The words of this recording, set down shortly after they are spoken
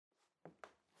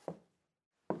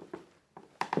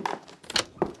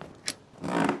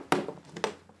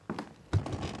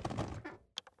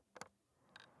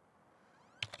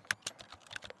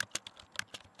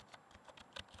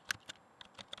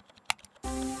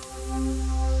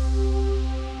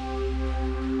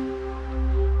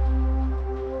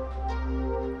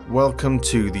Welcome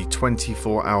to the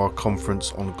 24-hour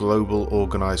conference on global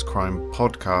organised crime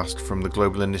podcast from the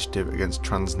Global Initiative Against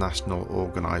Transnational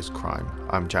Organised Crime.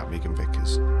 I'm Jack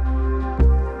Megan-Vickers.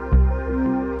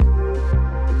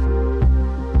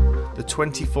 The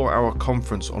 24-hour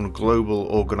conference on global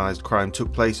organised crime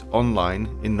took place online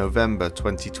in November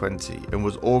 2020 and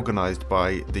was organised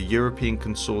by the European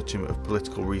Consortium of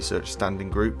Political Research Standing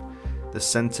Group, the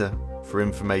Centre for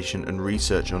Information and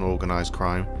Research on Organised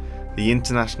Crime, the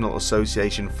International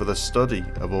Association for the Study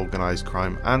of Organised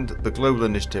Crime, and the Global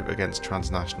Initiative Against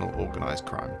Transnational Organised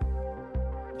Crime.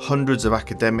 Hundreds of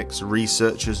academics,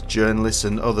 researchers, journalists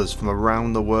and others from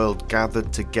around the world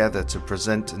gathered together to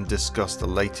present and discuss the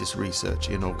latest research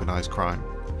in organised crime.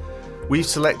 We've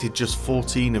selected just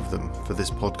 14 of them for this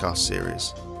podcast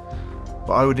series,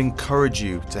 but I would encourage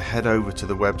you to head over to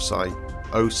the website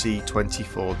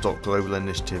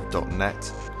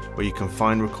oc24.globalinitiative.net where you can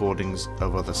find recordings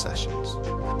of other sessions.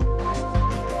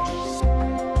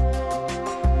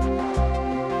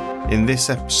 In this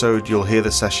episode, you'll hear the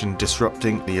session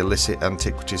Disrupting the Illicit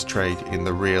Antiquities Trade in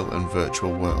the Real and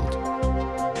Virtual World.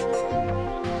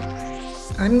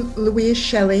 I'm Louise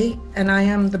Shelley, and I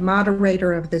am the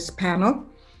moderator of this panel.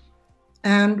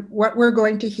 And what we're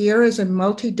going to hear is a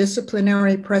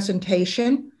multidisciplinary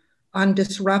presentation on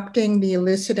disrupting the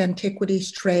illicit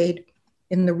antiquities trade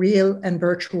in the real and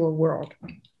virtual world.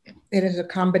 It is a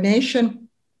combination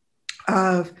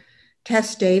of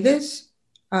Tess Davis,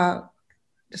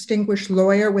 distinguished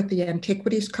lawyer with the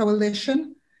Antiquities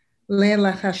Coalition,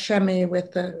 Leila Hashemi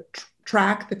with the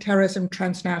TRAC, the Terrorism,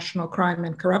 Transnational Crime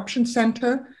and Corruption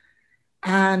Center,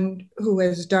 and who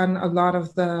has done a lot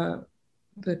of the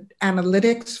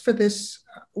analytics for this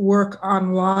work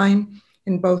online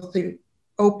in both the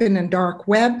open and dark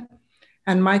web,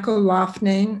 and Michael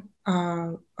Loughnane,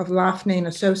 of Loughnane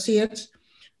Associates,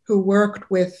 who worked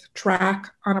with TRAC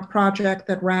on a project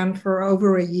that ran for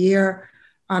over a year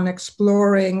on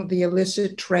exploring the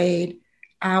illicit trade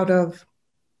out of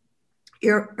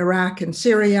Iraq and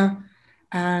Syria.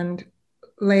 And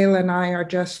Leila and I are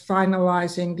just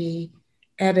finalizing the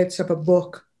edits of a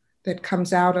book that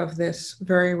comes out of this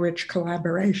very rich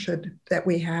collaboration that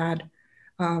we had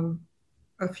a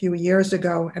few years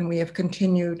ago, and we have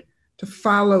continued to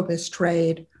follow this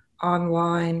trade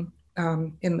online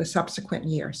in the subsequent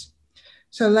years.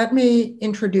 So let me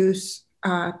introduce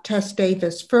Tess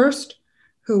Davis first,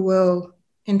 who will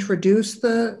introduce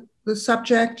the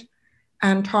subject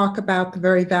and talk about the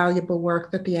very valuable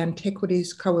work that the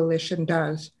Antiquities Coalition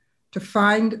does to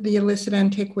find the illicit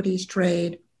antiquities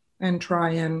trade and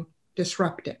try and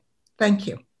disrupt it. Thank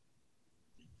you.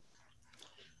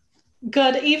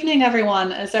 Good evening,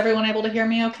 everyone. Is everyone able to hear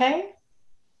me okay?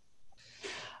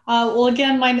 Well,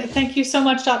 again, thank you so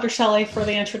much, Dr. Shelley, for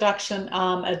the introduction.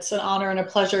 It's an honor and a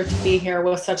pleasure to be here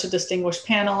with such a distinguished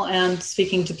panel and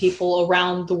speaking to people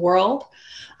around the world.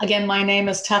 Again, my name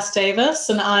is Tess Davis,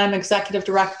 and I'm Executive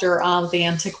Director of the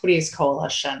Antiquities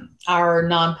Coalition. Our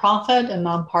nonprofit and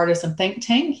nonpartisan think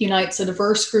tank unites a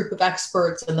diverse group of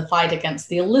experts in the fight against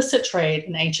the illicit trade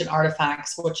in ancient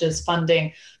artifacts, which is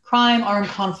funding crime, armed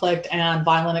conflict, and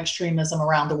violent extremism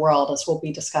around the world, as we'll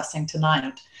be discussing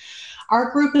tonight.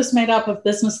 Our group is made up of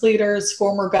business leaders,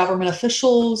 former government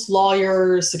officials,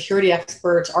 lawyers, security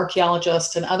experts,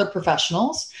 archaeologists, and other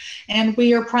professionals. And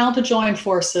we are proud to join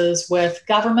forces with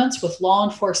governments, with law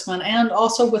enforcement, and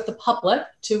also with the public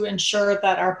to ensure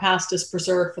that our past is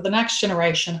preserved for the next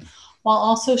generation, while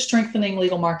also strengthening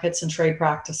legal markets and trade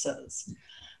practices.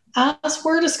 As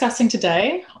we're discussing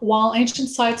today, while ancient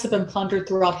sites have been plundered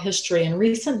throughout history, in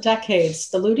recent decades,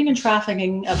 the looting and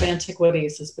trafficking of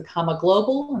antiquities has become a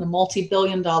global and a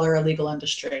multi-billion-dollar illegal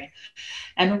industry.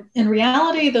 And in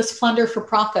reality, this plunder for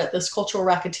profit, this cultural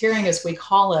racketeering, as we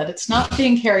call it, it's not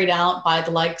being carried out by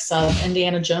the likes of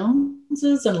Indiana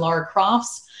Joneses and Lara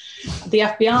Crofts, the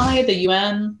FBI, the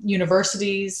UN,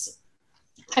 universities.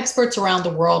 Experts around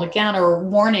the world, again, are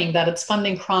warning that it's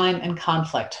funding crime and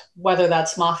conflict, whether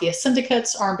that's mafia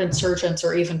syndicates, armed insurgents,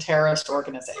 or even terrorist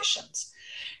organizations.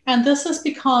 And this is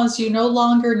because you no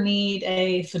longer need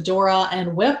a fedora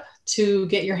and whip to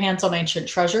get your hands on ancient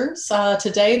treasures.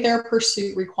 Today, their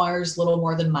pursuit requires little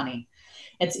more than money.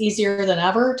 It's easier than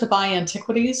ever to buy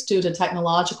antiquities due to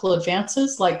technological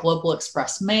advances like global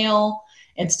express mail,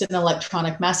 instant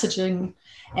electronic messaging,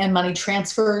 and money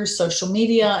transfers, social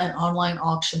media, and online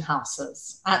auction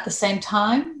houses. At the same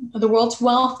time, the world's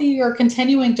wealthy are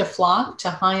continuing to flock to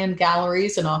high-end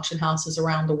galleries and auction houses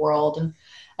around the world, and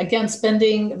again,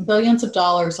 spending billions of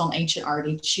dollars on ancient art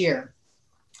each year.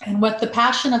 And with the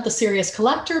passion of the serious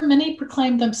collector, many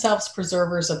proclaim themselves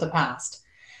preservers of the past.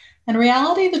 In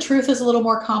reality, the truth is a little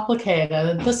more complicated.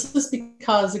 And this is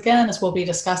because, again, as we'll be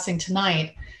discussing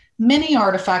tonight, many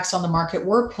artifacts on the market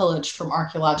were pillaged from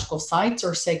archaeological sites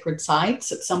or sacred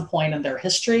sites at some point in their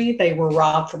history. They were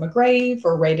robbed from a grave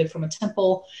or raided from a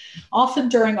temple, often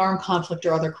during armed conflict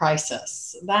or other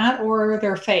crisis. That or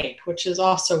they're fake, which is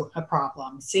also a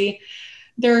problem. See,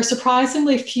 there are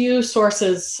surprisingly few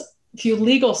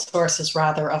legal sources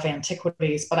of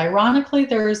antiquities, but ironically,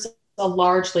 there's a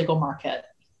large legal market.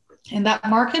 And that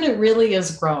market, it really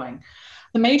is growing.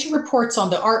 The major reports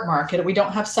on the art market, we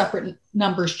don't have separate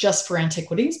numbers just for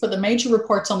antiquities, but the major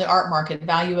reports on the art market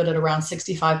value it at around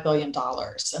 $65 billion.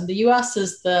 And the US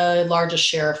is the largest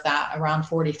share of that, around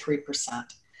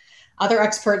 43%. Other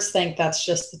experts think that's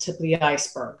just the tip of the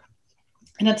iceberg.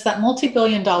 And it's that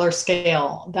multi-billion-dollar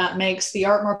scale that makes the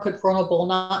art market vulnerable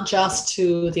not just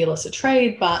to the illicit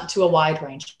trade, but to a wide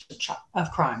range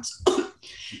of crimes.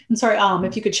 I'm sorry,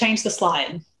 if you could change the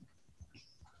slide.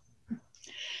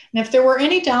 And if there were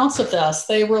any doubts of this,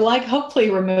 they were hopefully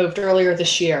removed earlier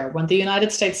this year when the United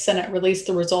States Senate released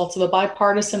the results of a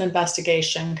bipartisan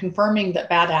investigation confirming that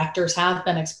bad actors have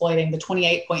been exploiting the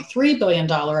 $28.3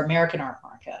 billion American art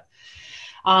market.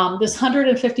 This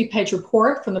 150-page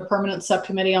report from the Permanent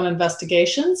Subcommittee on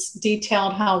Investigations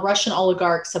detailed how Russian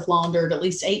oligarchs have laundered at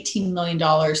least $18 million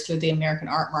through the American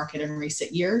art market in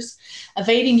recent years,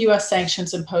 evading U.S.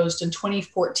 sanctions imposed in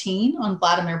 2014 on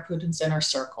Vladimir Putin's inner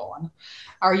circle. And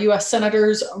our U.S.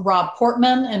 Senators Rob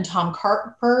Portman and Tom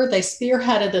Carper, they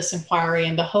spearheaded this inquiry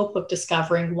in the hope of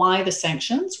discovering why the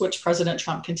sanctions, which President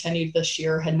Trump continued this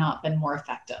year, had not been more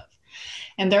effective.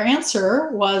 And their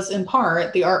answer was, in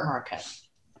part, the art market.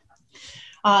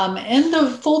 In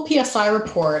the full PSI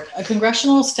report, a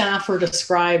congressional staffer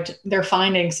described their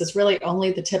findings as really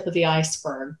only the tip of the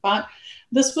iceberg, but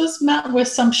this was met with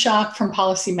some shock from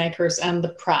policymakers and the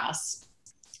press.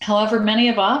 However, many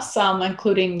of us,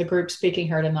 including the group speaking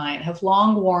here tonight, have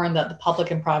long warned that the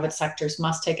public and private sectors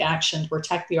must take action to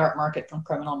protect the art market from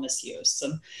criminal misuse.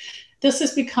 And this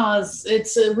is because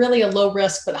it's really a low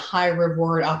risk but high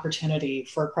reward opportunity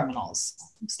for criminals.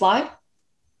 Slide.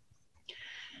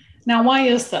 Now, why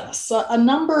is this? A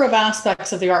number of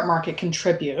aspects of the art market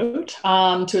contribute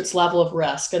to its level of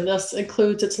risk, and this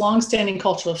includes its longstanding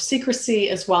culture of secrecy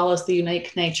as well as the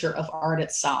unique nature of art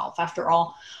itself. After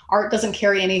all, art doesn't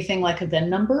carry anything like a VIN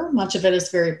number. Much of it is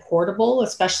very portable,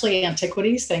 especially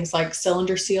antiquities, things like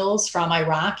cylinder seals from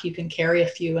Iraq. You can carry a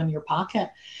few in your pocket.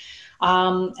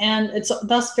 And it's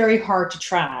thus very hard to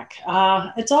track.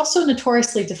 It's also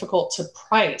notoriously difficult to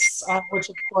price, which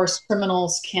of course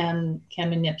criminals can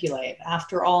manipulate.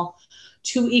 After all,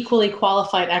 two equally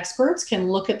qualified experts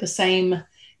can look at the same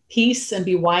piece and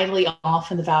be widely off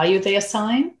in the value they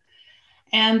assign.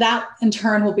 And that in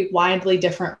turn will be widely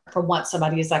different from what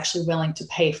somebody is actually willing to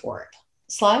pay for it.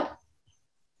 Slide.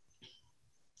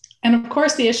 And of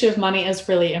course, the issue of money is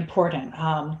really important.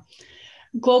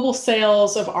 Global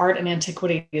sales of art and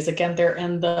antiquities, again, they're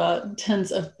in the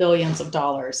tens of billions of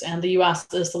dollars. And the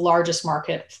US is the largest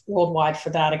market worldwide for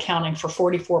that, accounting for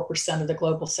 44% of the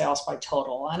global sales by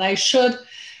total. And I should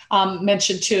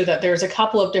mention too that there's a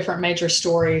couple of different major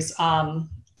stories,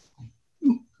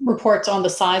 reports on the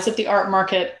size of the art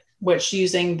market, which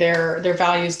using their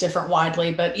values different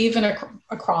widely, but even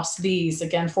across these,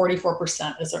 again,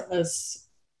 44% is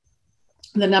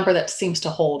the number that seems to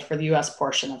hold for the US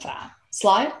portion of that.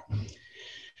 Slide.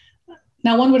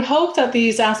 Now, one would hope that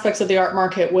these aspects of the art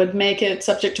market would make it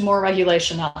subject to more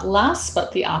regulation, not less,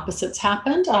 but the opposite's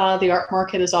happened. The art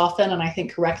market is often, and I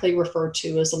think correctly, referred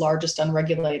to as the largest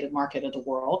unregulated market in the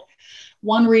world.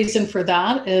 One reason for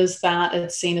that is that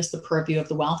it's seen as the purview of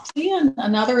the wealthy, and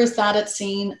another is that it's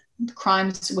seen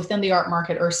crimes within the art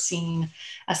market are seen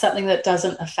as something that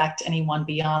doesn't affect anyone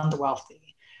beyond the wealthy.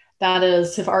 That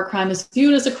is, if art crime is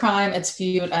viewed as a crime, it's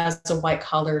viewed as a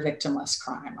white-collar victimless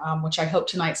crime, which I hope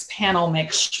tonight's panel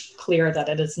makes clear that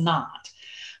it is not.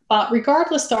 But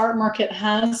regardless, the art market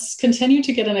has continued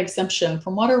to get an exemption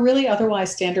from what are really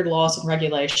otherwise standard laws and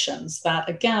regulations that,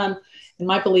 again, in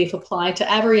my belief, apply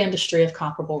to every industry of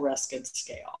comparable risk and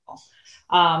scale.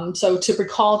 So to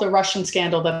recall the Russian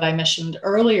scandal that I mentioned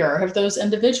earlier, if those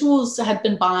individuals had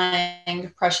been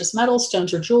buying precious metals,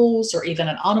 stones or jewels, or even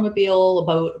an automobile, a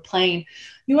boat, a plane,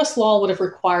 US law would have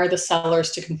required the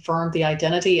sellers to confirm the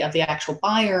identity of the actual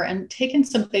buyer and taken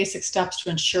some basic steps to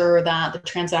ensure that the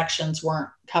transactions weren't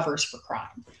covers for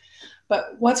crime.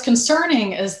 But what's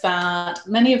concerning is that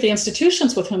many of the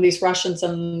institutions with whom these Russians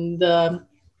and the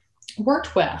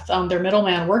worked with, their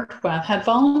middleman worked with, had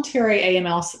voluntary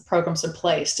AML programs in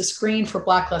place to screen for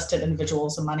blacklisted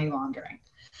individuals and money laundering.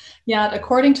 Yet,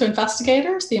 according to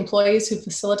investigators, the employees who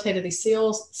facilitated these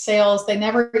sales, they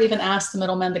never even asked the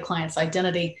middleman the client's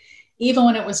identity, even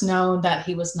when it was known that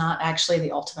he was not actually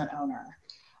the ultimate owner.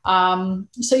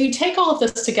 So you take all of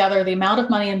this together, the amount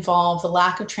of money involved, the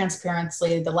lack of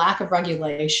transparency, the lack of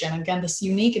regulation, again, this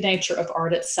unique nature of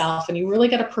art itself, and you really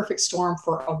get a perfect storm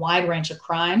for a wide range of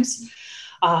crimes.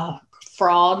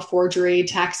 Fraud, forgery,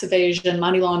 tax evasion,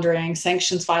 money laundering,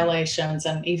 sanctions violations,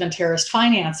 and even terrorist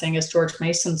financing, as George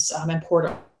Mason's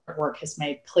important work has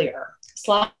made clear.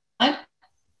 Slide.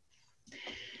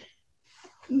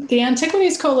 The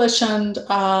Antiquities Coalition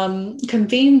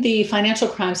convened the Financial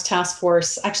Crimes Task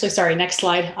Force, next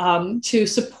slide, to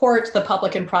support the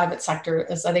public and private sector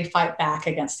as they fight back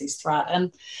against these threats.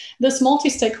 And this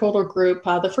multi-stakeholder group,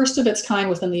 the first of its kind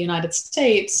within the United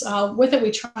States, with it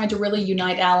we tried to really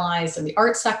unite allies in the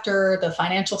art sector, the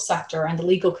financial sector, and the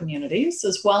legal communities,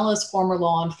 as well as former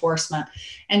law enforcement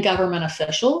and government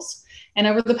officials. And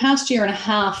over the past year and a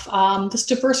half, this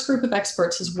diverse group of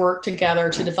experts has worked together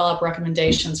to develop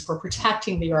recommendations for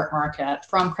protecting the art market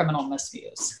from criminal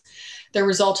misuse. The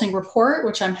resulting report,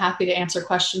 which I'm happy to answer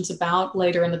questions about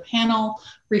later in the panel,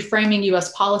 Reframing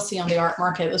U.S. Policy on the Art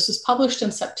Market. This was published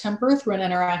in September through an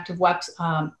interactive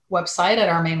website at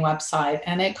our main website,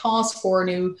 and it calls for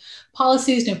new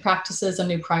policies, new practices, and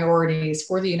new priorities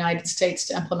for the United States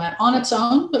to implement on its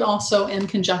own, but also in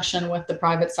conjunction with the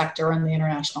private sector and the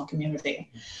international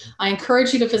community. I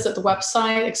encourage you to visit the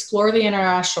website, explore the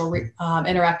international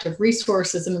interactive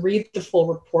resources, and read the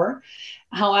full report.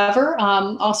 However,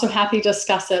 also happy to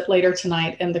discuss it later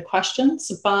tonight in the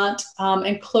questions. But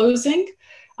in closing,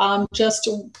 just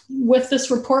with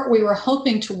this report, we were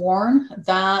hoping to warn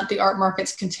that the art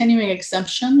market's continuing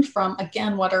exemption from,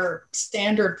 again, what are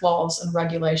standard laws and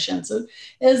regulations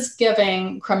is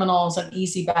giving criminals an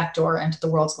easy backdoor into the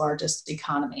world's largest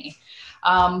economy.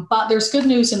 But there's good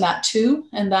news in that too,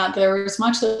 and that there is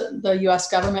much that the US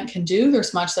government can do.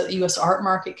 There's much that the US art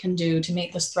market can do to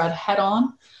meet this threat head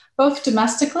on, both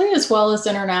domestically as well as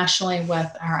internationally with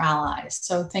our allies.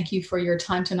 So thank you for your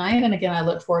time tonight. And again, I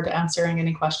look forward to answering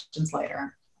any questions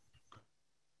later.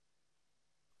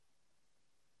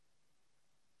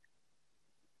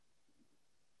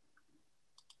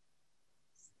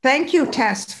 Thank you,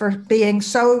 Tess, for being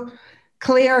so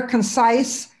clear,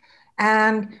 concise,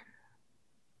 and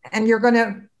we're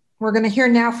going to hear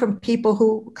now from people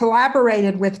who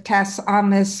collaborated with Tess on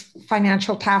this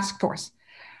financial task force.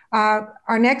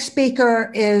 Our next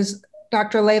speaker is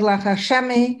Dr. Leila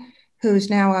Hashemi, who's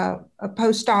now a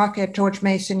postdoc at George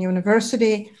Mason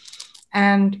University.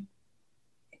 And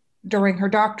during her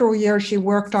doctoral year, she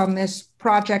worked on this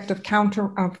project of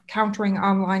countering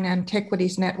online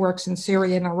antiquities networks in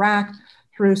Syria and Iraq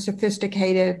through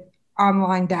sophisticated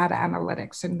online data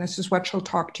analytics. And this is what she'll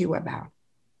talk to you about.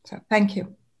 So thank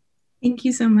you. Thank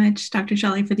you so much, Dr.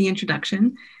 Shelley, for the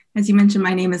introduction. As you mentioned,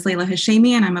 my name is Leila Hashemi,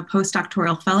 and I'm a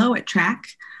postdoctoral fellow at TRAC.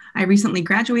 I recently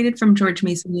graduated from George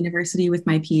Mason University with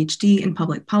my PhD in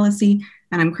public policy,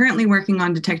 and I'm currently working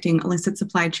on detecting illicit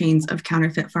supply chains of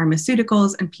counterfeit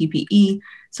pharmaceuticals and PPE.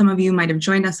 Some of you might have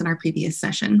joined us in our previous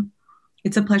session.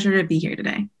 It's a pleasure to be here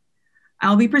today.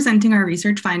 I'll be presenting our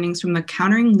research findings from the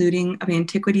Countering Looting of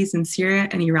Antiquities in Syria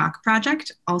and Iraq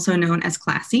project, also known as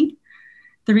CLASSY.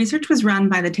 The research was run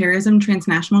by the Terrorism,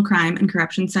 Transnational Crime, and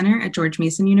Corruption Center at George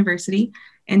Mason University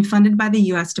and funded by the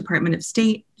U.S. Department of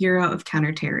State, Bureau of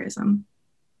Counterterrorism.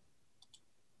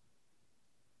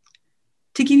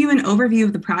 To give you an overview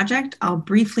of the project, I'll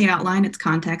briefly outline its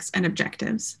context and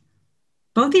objectives.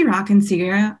 Both Iraq and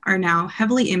Syria are now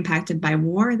heavily impacted by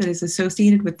war that is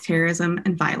associated with terrorism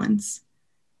and violence.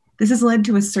 This has led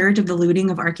to a surge of the looting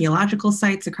of archaeological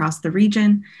sites across the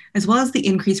region, as well as the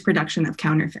increased production of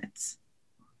counterfeits.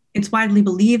 It's widely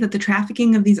believed that the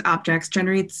trafficking of these objects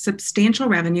generates substantial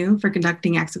revenue for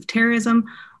conducting acts of terrorism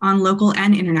on local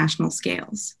and international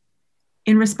scales.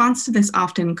 In response to this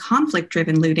often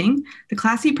conflict-driven looting, the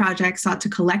CLASSY project sought to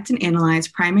collect and analyze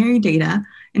primary data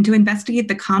and to investigate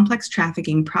the complex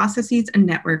trafficking processes and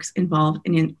networks involved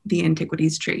in the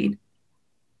antiquities trade.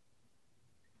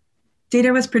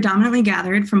 Data was predominantly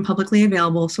gathered from publicly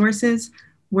available sources,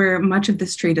 where much of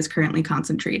this trade is currently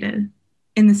concentrated.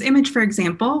 In this image, for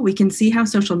example, we can see how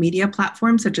social media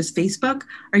platforms such as Facebook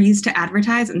are used to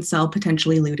advertise and sell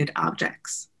potentially looted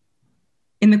objects.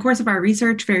 In the course of our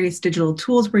research, various digital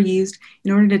tools were used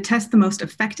in order to test the most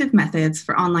effective methods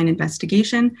for online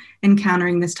investigation and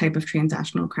countering this type of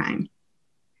transnational crime.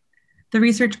 The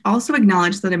research also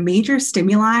acknowledged that a major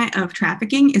stimuli of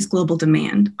trafficking is global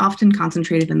demand, often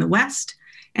concentrated in the West,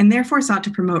 and therefore sought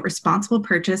to promote responsible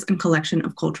purchase and collection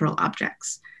of cultural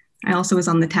objects. I also was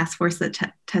on the task force that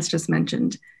Tess just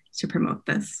mentioned to promote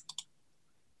this.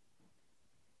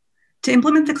 To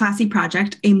implement the Classy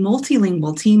project, a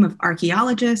multilingual team of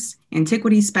archaeologists,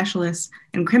 antiquities specialists,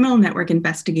 and criminal network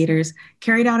investigators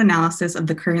carried out analysis of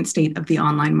the current state of the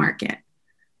online market.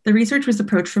 The research was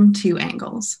approached from two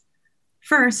angles.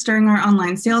 First, during our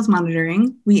online sales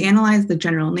monitoring, we analyzed the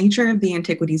general nature of the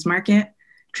antiquities market,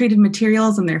 traded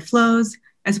materials and their flows,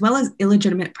 as well as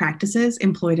illegitimate practices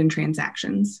employed in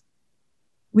transactions.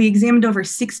 We examined over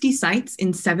 60 sites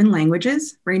in 7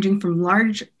 languages, ranging from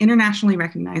large internationally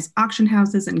recognized auction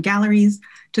houses and galleries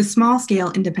to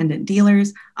small-scale independent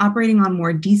dealers operating on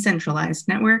more decentralized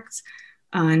networks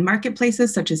and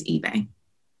marketplaces such as eBay.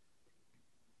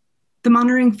 The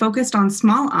monitoring focused on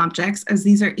small objects as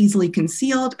these are easily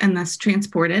concealed and thus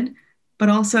transported, but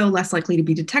also less likely to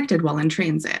be detected while in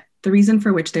transit, the reason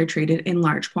for which they're traded in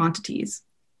large quantities.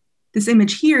 This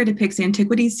image here depicts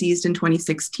antiquities seized in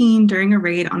 2016 during a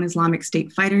raid on Islamic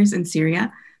State fighters in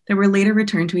Syria that were later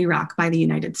returned to Iraq by the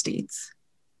United States.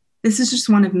 This is just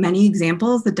one of many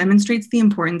examples that demonstrates the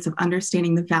importance of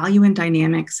understanding the value and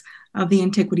dynamics of the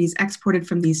antiquities exported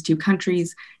from these two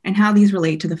countries and how these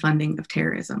relate to the funding of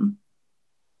terrorism.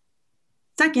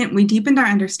 Second, we deepened our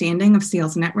understanding of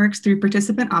sales networks through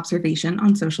participant observation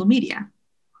on social media.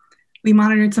 We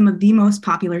monitored some of the most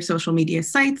popular social media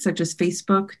sites such as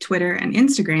Facebook, Twitter, and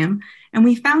Instagram, and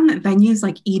we found that venues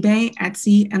like eBay,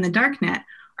 Etsy, and the darknet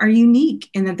are unique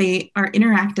in that they are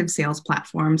interactive sales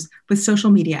platforms with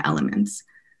social media elements.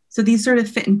 So these sort of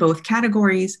fit in both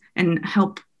categories and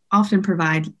help often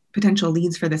provide potential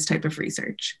leads for this type of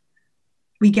research.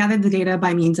 We gathered the data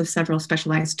by means of several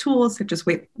specialized tools such as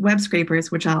web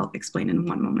scrapers, which I'll explain in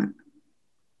one moment.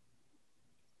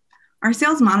 Our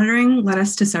sales monitoring led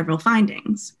us to several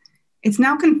findings. It's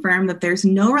now confirmed that there's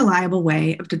no reliable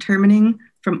way of determining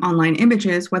from online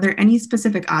images whether any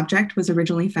specific object was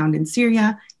originally found in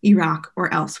Syria, Iraq,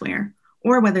 or elsewhere,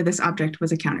 or whether this object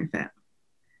was a counterfeit.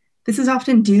 This is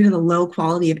often due to the low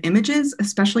quality of images,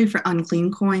 especially for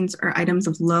unclean coins or items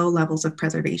of low levels of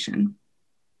preservation.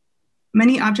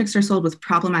 Many objects are sold with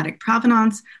problematic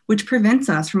provenance, which prevents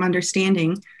us from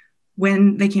understanding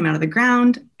when they came out of the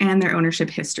ground and their ownership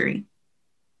history.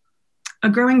 A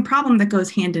growing problem that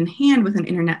goes hand in hand with an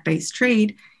internet-based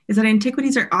trade is that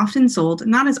antiquities are often sold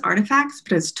not as artifacts,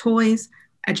 but as toys,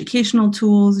 educational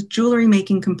tools,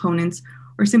 jewelry-making components,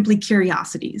 or simply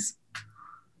curiosities.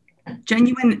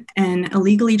 Genuine and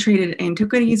illegally traded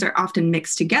antiquities are often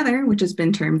mixed together, which has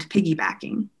been termed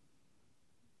piggybacking.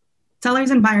 Sellers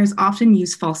and buyers often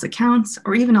use false accounts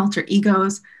or even alter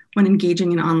egos when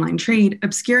engaging in online trade,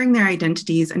 obscuring their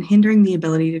identities and hindering the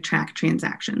ability to track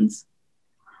transactions.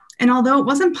 And although it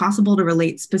wasn't possible to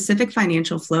relate specific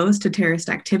financial flows to terrorist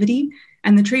activity,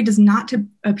 and the trade does not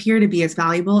appear to be as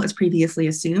valuable as previously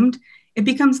assumed, it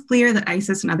becomes clear that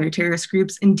ISIS and other terrorist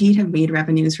groups indeed have made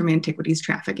revenues from antiquities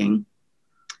trafficking.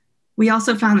 We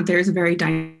also found that there is a very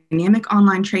dynamic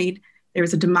online trade. There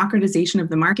is a democratization of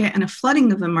the market and a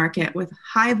flooding of the market with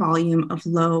high volume of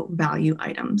low value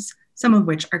items, some of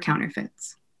which are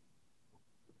counterfeits.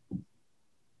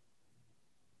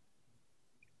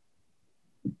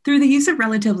 Through the use of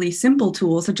relatively simple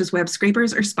tools such as web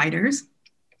scrapers or spiders,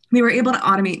 we were able to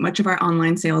automate much of our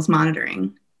online sales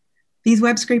monitoring. These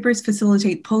web scrapers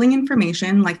facilitate pulling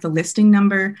information like the listing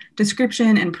number,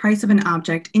 description, and price of an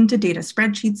object into data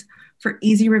spreadsheets for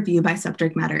easy review by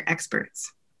subject matter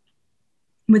experts.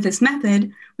 With this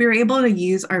method, we were able to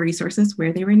use our resources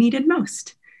where they were needed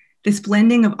most. This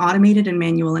blending of automated and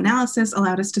manual analysis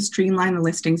allowed us to streamline the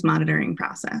listings monitoring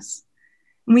process.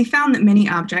 And we found that many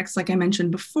objects, like I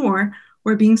mentioned before,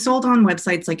 were being sold on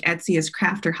websites like Etsy as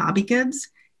craft or hobby goods.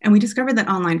 And we discovered that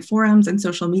online forums and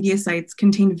social media sites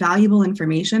contained valuable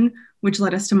information, which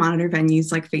led us to monitor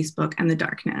venues like Facebook and the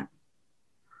darknet.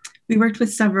 We worked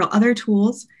with several other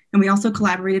tools, and we also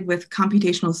collaborated with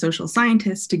computational social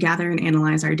scientists to gather and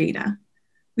analyze our data.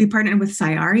 We partnered with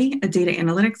Cyari, a data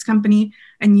analytics company,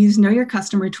 and used Know Your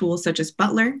Customer tools such as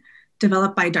Butler,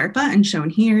 developed by DARPA and shown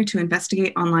here to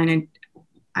investigate online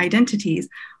identities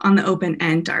on the open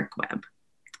and dark web.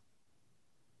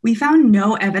 We found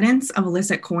no evidence of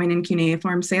illicit coin and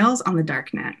cuneiform sales on the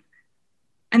darknet.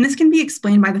 And this can be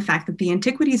explained by the fact that the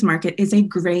antiquities market is a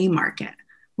gray market,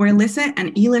 where illicit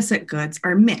and illicit goods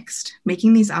are mixed,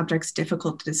 making these objects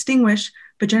difficult to distinguish,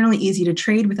 but generally easy to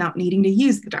trade without needing to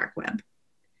use the dark web.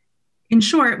 In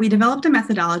short, we developed a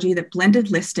methodology that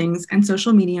blended listings and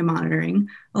social media monitoring,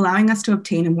 allowing us to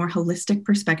obtain a more holistic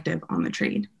perspective on the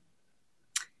trade.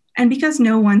 And because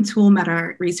no one tool met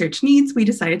our research needs, we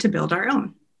decided to build our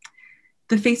own.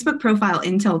 The Facebook Profile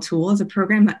Intel tool is a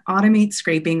program that automates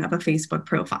scraping of a Facebook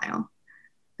profile.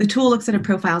 The tool looks at a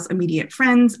profile's immediate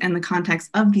friends and the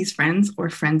context of these friends or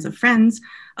friends of friends,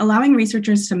 allowing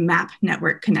researchers to map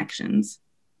network connections.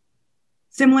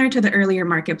 Similar to the earlier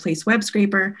Marketplace web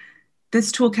scraper,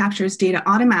 this tool captures data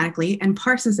automatically and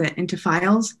parses it into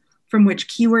files from which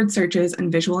keyword searches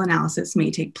and visual analysis may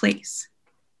take place.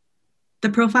 The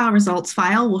profile results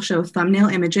file will show thumbnail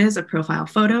images of profile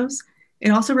photos. It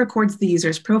also records the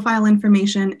user's profile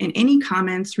information and any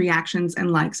comments, reactions, and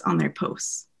likes on their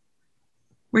posts.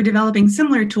 We're developing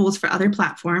similar tools for other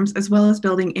platforms, as well as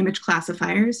building image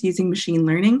classifiers using machine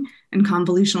learning and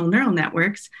convolutional neural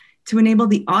networks to enable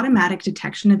the automatic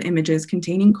detection of images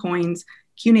containing coins,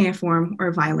 cuneiform,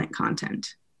 or violent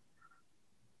content.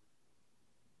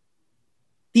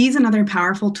 These and other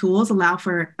powerful tools allow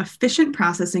for efficient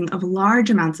processing of large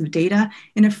amounts of data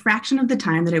in a fraction of the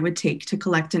time that it would take to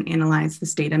collect and analyze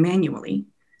this data manually.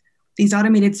 These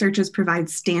automated searches provide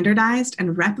standardized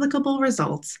and replicable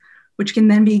results, which can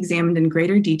then be examined in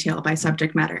greater detail by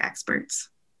subject matter experts.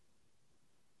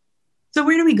 So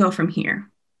where do we go from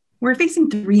here? We're facing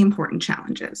three important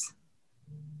challenges.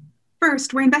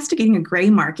 First, we're investigating a gray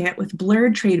market with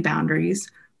blurred trade boundaries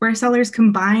where sellers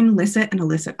combine licit and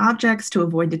illicit objects to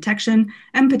avoid detection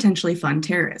and potentially fund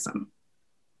terrorism.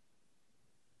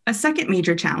 A second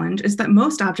major challenge is that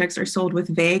most objects are sold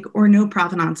with vague or no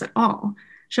provenance at all,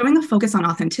 showing a focus on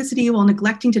authenticity while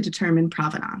neglecting to determine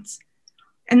provenance.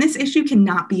 And this issue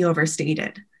cannot be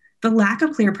overstated. The lack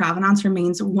of clear provenance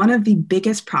remains one of the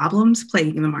biggest problems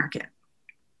plaguing the market.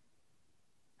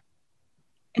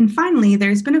 And finally,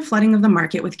 there's been a flooding of the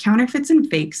market with counterfeits and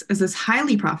fakes as this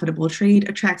highly profitable trade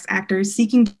attracts actors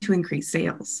seeking to increase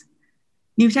sales.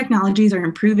 New technologies are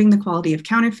improving the quality of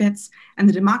counterfeits, and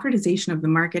the democratization of the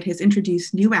market has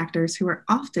introduced new actors who are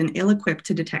often ill-equipped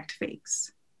to detect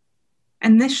fakes.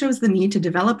 And this shows the need to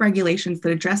develop regulations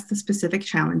that address the specific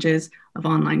challenges of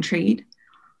online trade.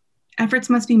 Efforts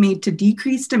must be made to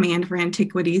decrease demand for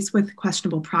antiquities with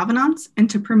questionable provenance and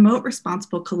to promote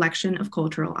responsible collection of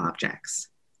cultural objects.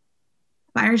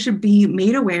 Buyers should be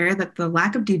made aware that the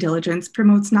lack of due diligence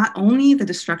promotes not only the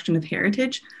destruction of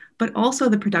heritage, but also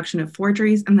the production of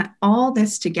forgeries, and that all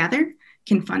this together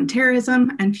can fund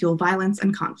terrorism and fuel violence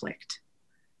and conflict.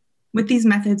 With these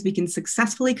methods, we can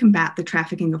successfully combat the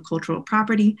trafficking of cultural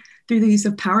property through the use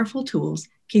of powerful tools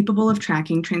capable of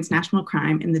tracking transnational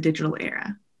crime in the digital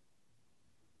era.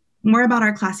 More about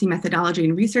our CLASSI methodology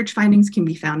and research findings can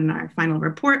be found in our final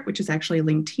report, which is actually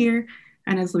linked here.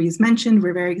 And as Louise mentioned,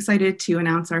 we're very excited to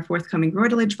announce our forthcoming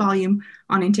Routledge volume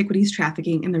on antiquities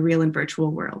trafficking in the real and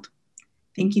virtual world.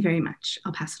 Thank you very much.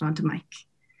 I'll pass it on to Mike.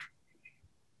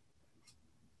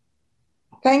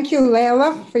 Thank you,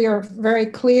 Leila, for your very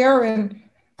clear and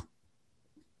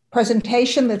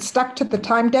presentation that stuck to the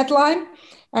time deadline.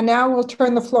 And now we'll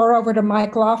turn the floor over to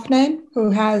Mike Loughnane,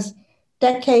 who has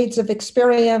decades of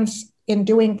experience in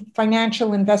doing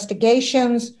financial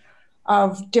investigations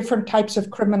of different types of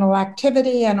criminal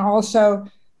activity and also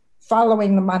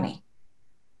following the money.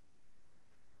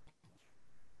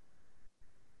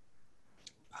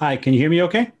 Hi, can you hear me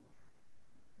okay?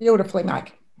 Beautifully,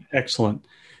 Mike. Excellent.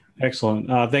 Excellent.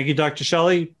 Thank you, Dr.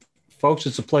 Shelley. Folks,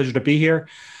 it's a pleasure to be here.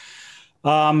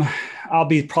 I'll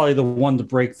be probably the one to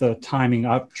break the timing.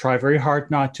 I'll try very hard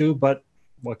not to, but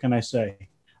what can I say?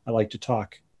 I like to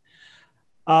talk.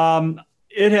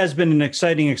 It has been an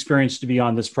exciting experience to be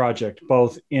on this project,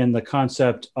 both in the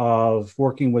concept of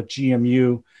working with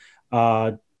GMU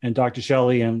and Dr.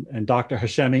 Shelley and Dr.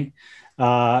 Hashemi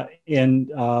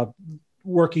in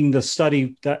working the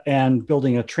study and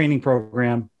building a training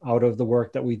program out of the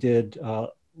work that we did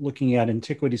looking at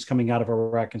antiquities coming out of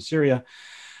Iraq and Syria.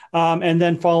 And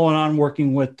then following on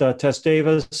working with Tess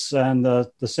Davis and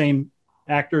the same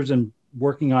actors and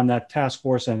working on that task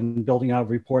force and building out a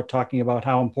report talking about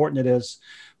how important it is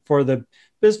for the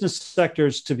business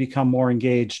sectors to become more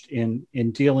engaged in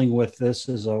dealing with this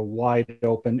as a wide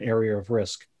open area of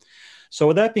risk. So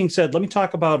with that being said, let me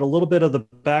talk about a little bit of the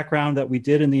background that we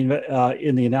did in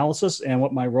the analysis and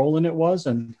what my role in it was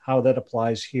and how that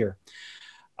applies here.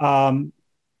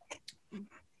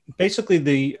 Basically,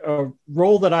 the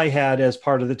role that I had as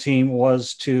part of the team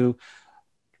was to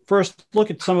first look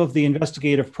at some of the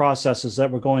investigative processes that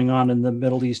were going on in the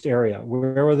Middle East area,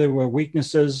 where there were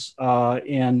weaknesses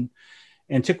in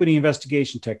antiquity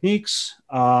investigation techniques,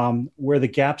 where the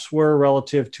gaps were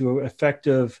relative to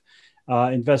effective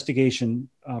investigation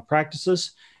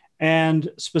practices, and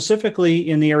specifically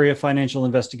in the area of financial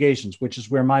investigations, which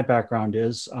is where my background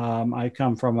is. I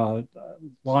come from a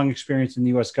long experience in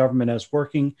the US government as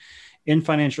working in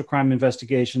financial crime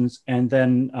investigations, and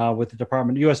then with the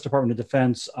US Department of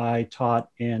Defense, I taught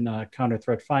in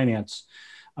counter-threat finance,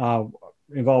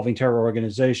 involving terror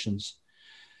organizations.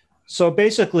 So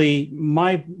basically,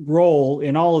 my role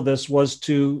in all of this was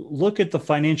to look at the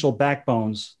financial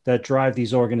backbones that drive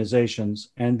these organizations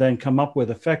and then come up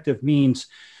with effective means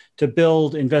to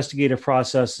build investigative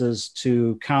processes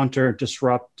to counter,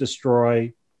 disrupt,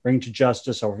 destroy, bring to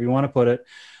justice, however you want to put it,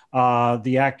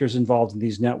 the actors involved in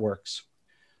these networks.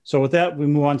 So with that, we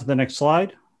move on to the next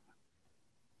slide.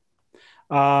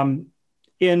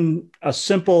 In a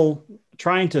simple,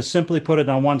 trying to simply put it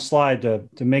on one slide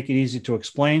to make it easy to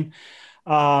explain,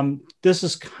 this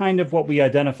is kind of what we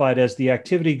identified as the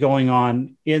activity going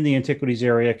on in the antiquities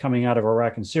area coming out of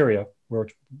Iraq and Syria,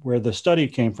 where the study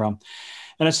came from.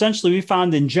 And essentially, we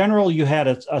found in general, you had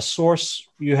a source,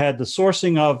 you had the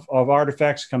sourcing of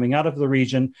artifacts coming out of the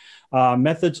region,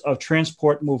 methods of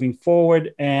transport moving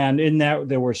forward, and in that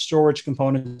there were storage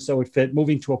components that would fit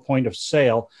moving to a point of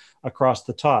sale across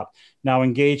the top. Now,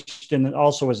 engaged in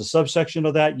also as a subsection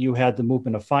of that, you had the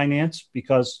movement of finance,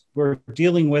 because we're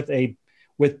dealing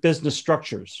with business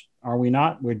structures, are we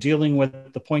not? We're dealing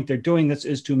with the point they're doing this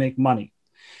is to make money.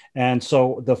 And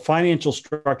so the financial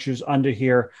structures under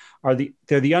here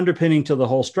they're the underpinning to the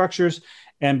whole structures.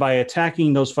 And by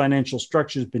attacking those financial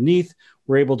structures beneath,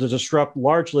 we're able to disrupt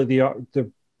largely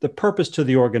the purpose to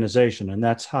the organization. And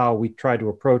that's how we try to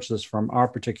approach this from our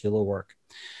particular work.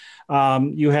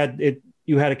 You had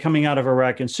it coming out of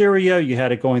Iraq and Syria. You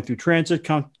had it going through transit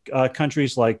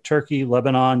countries like Turkey,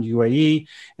 Lebanon, UAE,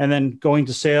 and then going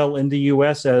to sale in the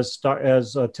US as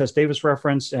Tess Davis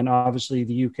referenced, and obviously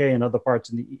the UK and other parts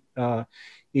in the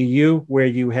EU where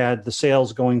you had the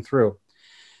sales going through.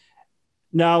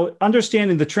 Now,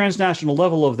 understanding the transnational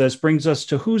level of this brings us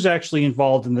to who's actually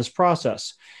involved in this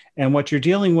process. And what you're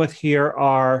dealing with here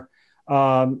are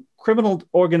criminal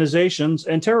organizations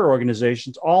and terror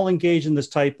organizations all engage in this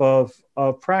type of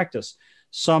practice.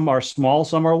 Some are small,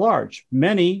 some are large.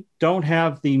 Many don't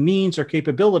have the means or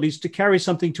capabilities to carry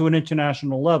something to an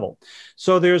international level.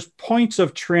 So there's points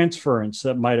of transference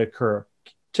that might occur.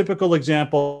 Typical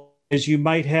example is you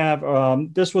might have,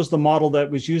 this was the model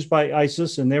that was used by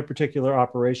ISIS in their particular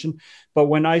operation. But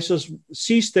when ISIS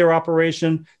ceased their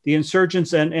operation, the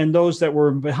insurgents and those that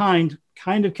were behind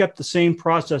kind of kept the same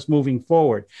process moving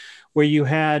forward, where you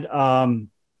had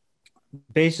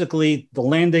basically the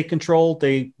land they controlled,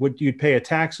 you'd pay a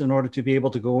tax in order to be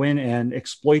able to go in and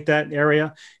exploit that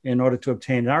area in order to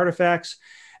obtain artifacts.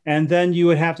 And then you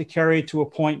would have to carry it to a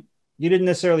point. You didn't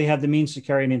necessarily have the means to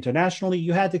carry it internationally.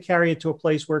 You had to carry it to a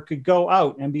place where it could go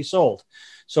out and be sold.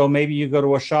 So maybe you go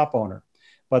to a shop owner.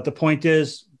 But the point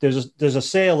is, there's a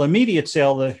sale, immediate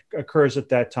sale that occurs at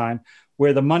that time,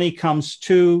 where the money comes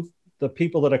to the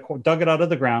people that dug it out of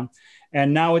the ground.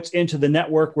 And now it's into the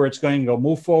network where it's going to go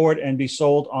move forward and be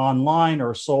sold online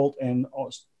or sold in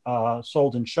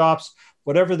shops,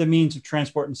 whatever the means of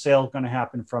transport and sale is going to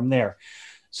happen from there.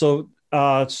 So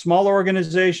smaller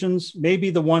organizations may be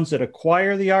the ones that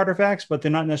acquire the artifacts, but they're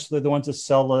not necessarily the ones that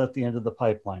sell it at the end of the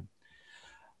pipeline.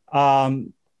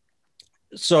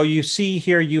 So you see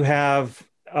here you have,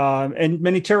 and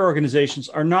many terror organizations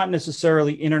are not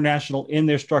necessarily international in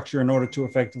their structure in order to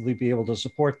effectively be able to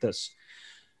support this.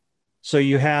 So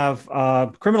you have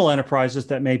criminal enterprises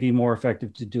that may be more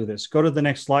effective to do this. Go to the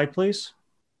next slide, please.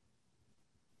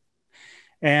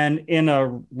 And in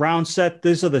a round set,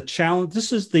 these are the challenge.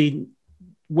 This is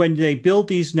when they build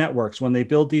these networks, when they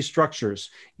build these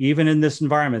structures, even in this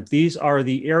environment, these are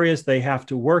the areas they have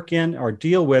to work in or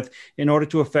deal with in order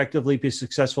to effectively be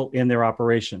successful in their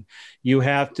operation. You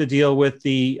have to deal with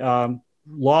the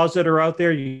laws that are out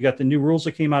there. You got the new rules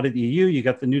that came out of the EU. You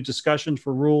got the new discussion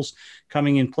for rules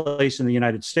coming in place in the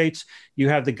United States. You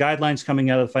have the guidelines coming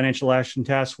out of the Financial Action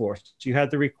Task Force. You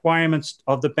have the requirements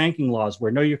of the banking laws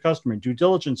where know your customer, due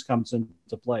diligence comes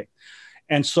into play,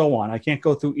 and so on. I can't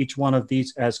go through each one of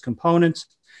these as components,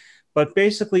 but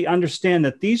basically understand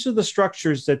that these are the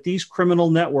structures that these criminal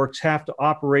networks have to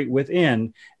operate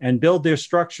within and build their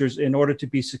structures in order to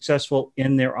be successful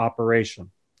in their operation.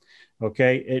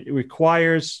 Okay, it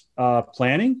requires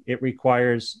planning, it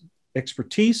requires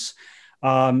expertise,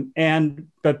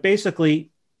 but basically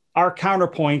our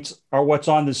counterpoints are what's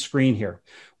on the screen here.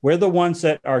 We're the ones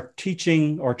that are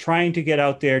teaching or trying to get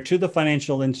out there to the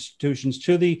financial institutions,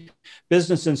 to the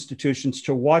business institutions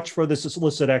to watch for this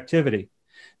illicit activity.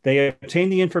 They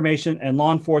obtain the information and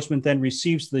law enforcement then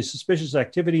receives the suspicious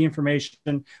activity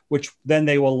information, which then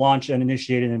they will launch and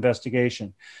initiate an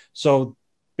investigation. So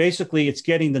basically, it's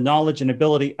getting the knowledge and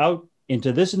ability out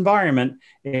into this environment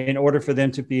in order for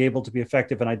them to be able to be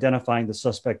effective in identifying the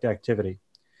suspect activity.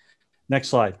 Next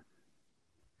slide.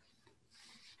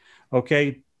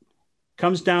 Okay,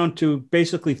 comes down to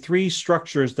basically three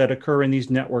structures that occur in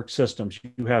these network systems.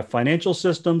 You have financial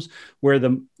systems where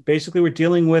basically we're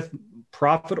dealing with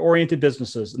profit-oriented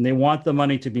businesses, and they want the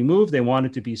money to be moved. They want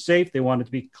it to be safe. They want it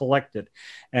to be collected.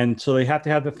 And so they have to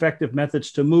have effective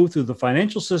methods to move through the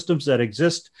financial systems that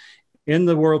exist in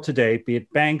the world today, be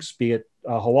it banks, be it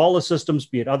Hawala systems,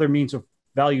 be it other means of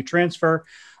value transfer,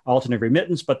 alternate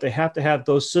remittance, but they have to have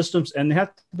those systems, and they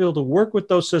have to be able to work with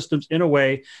those systems in a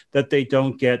way that they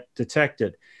don't get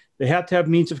detected. They have to have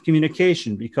means of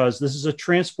communication because this is a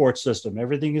transport system.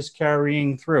 Everything is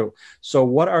carrying through. So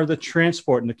what are the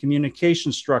transport and the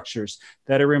communication structures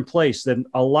that are in place that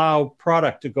allow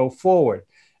product to go forward?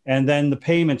 And then the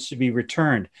payments to be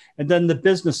returned. And then the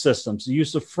business systems, the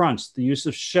use of fronts, the use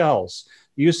of shells,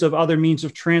 the use of other means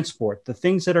of transport, the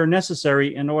things that are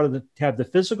necessary in order to have the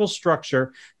physical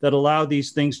structure that allow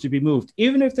these things to be moved.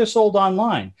 Even if they're sold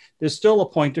online, there's still a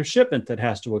point of shipment that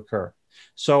has to occur.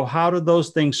 So how do those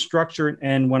things structure?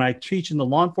 And when I teach in the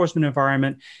law enforcement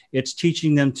environment, it's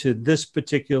teaching them to this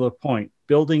particular point,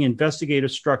 building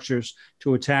investigative structures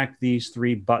to attack these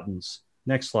three buttons.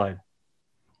 Next slide.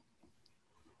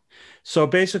 So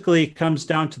basically it comes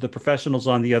down to the professionals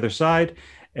on the other side.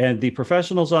 And the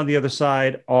professionals on the other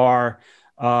side are,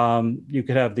 you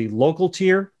could have the local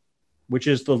tier, which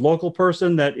is the local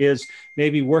person that is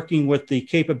maybe working with the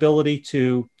capability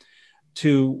to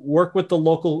work with the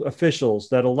local officials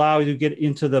that allow you to get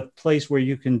into the place where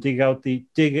you can dig antiquity,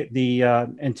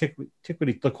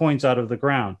 the coins out of the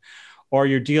ground. Or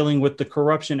you're dealing with the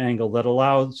corruption angle that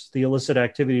allows the illicit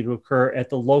activity to occur at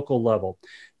the local level.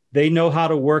 They know how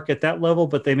to work at that level,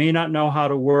 but they may not know how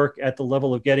to work at the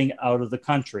level of getting out of the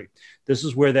country. This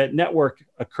is where that network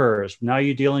occurs. Now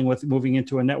you're dealing with moving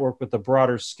into a network with a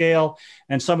broader scale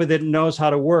and somebody that knows how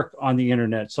to work on the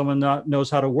internet. Someone that knows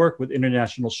how to work with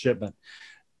international shipment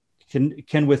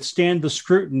can withstand the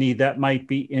scrutiny that might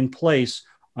be in place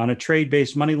on a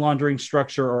trade-based money laundering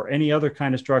structure or any other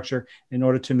kind of structure in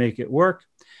order to make it work.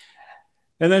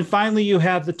 And then finally, you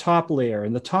have the top layer.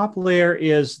 And the top layer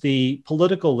is the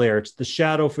political layer. It's the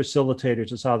shadow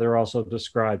facilitators is how they're also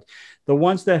described. The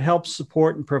ones that help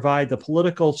support and provide the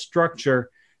political structure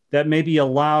that maybe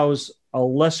allows a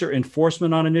lesser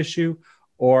enforcement on an issue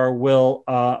or will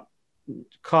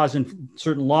cause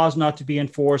certain laws not to be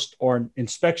enforced or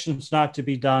inspections not to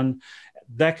be done,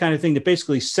 that kind of thing that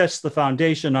basically sets the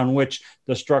foundation on which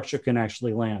the structure can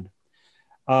actually land.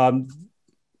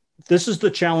 This is the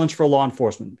challenge for law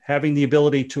enforcement, having the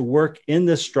ability to work in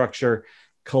this structure,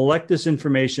 collect this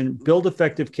information, build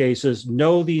effective cases,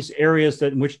 know these areas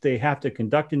in which they have to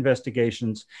conduct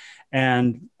investigations,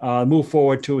 and move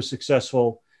forward to a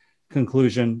successful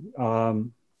conclusion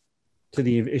to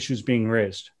the issues being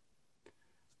raised.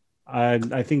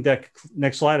 I think that,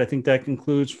 next slide, I think that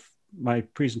concludes my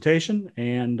presentation,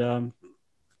 and I'm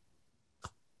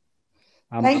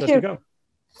set to go.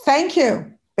 Thank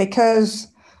you, because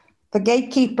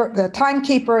the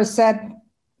timekeeper has said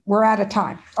we're out of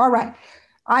time. All right.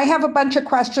 I have a bunch of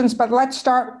questions, but let's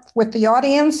start with the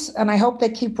audience, and I hope they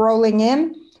keep rolling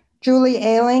in. Julie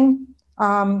Ailing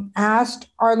asked,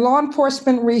 are law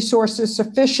enforcement resources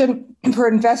sufficient for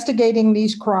investigating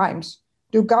these crimes?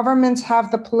 Do governments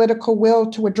have the political will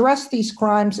to address these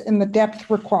crimes in the depth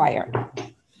required?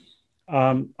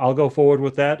 I'll go forward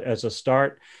with that as a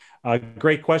start.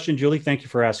 Great question, Julie. Thank you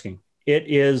for asking. It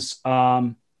is...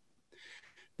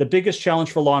 the biggest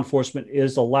challenge for law enforcement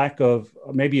is a lack of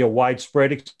maybe a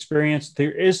widespread experience.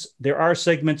 There are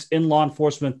segments in law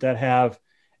enforcement that have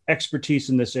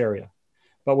expertise in this area.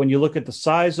 But when you look at the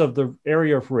size of the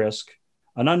area of risk,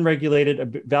 an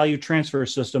unregulated value transfer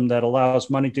system that allows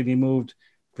money to be moved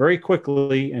very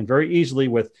quickly and very easily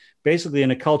with basically in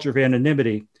a culture of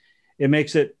anonymity, it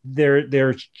makes it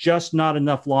there's just not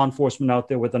enough law enforcement out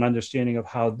there with an understanding of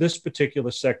how this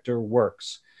particular sector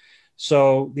works.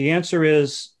 So the answer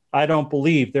is, I don't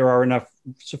believe there are enough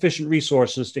sufficient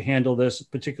resources to handle this,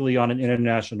 particularly on an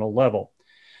international level.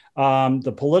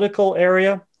 The political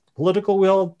area, political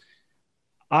will,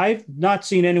 I've not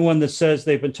seen anyone that says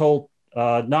they've been told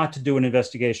not to do an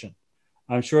investigation.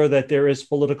 I'm sure that there is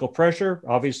political pressure.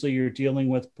 Obviously, you're dealing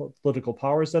with political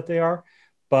powers that they are.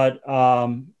 But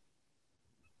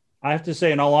I have to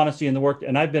say, in all honesty, in the work,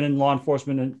 and I've been in law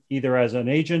enforcement either as an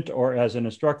agent or as an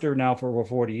instructor now for over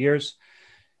 40 years.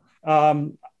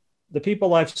 The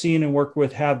people I've seen and worked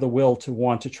with have the will to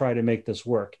want to try to make this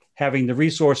work. Having the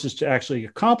resources to actually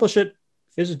accomplish it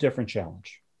is a different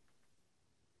challenge.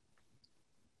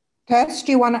 Tess,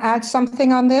 do you want to add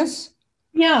something on this?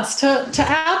 Yes, to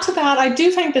add to that, I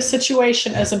do think the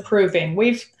situation is improving.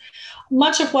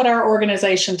 much of what our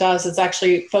organization does is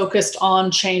actually focused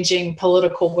on changing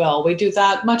political will. We do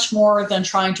that much more than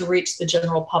trying to reach the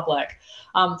general public.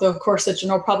 Though, of course, the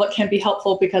general public can be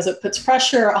helpful because it puts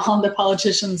pressure on the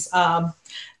politicians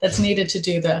that's needed to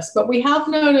do this. But we have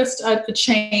noticed a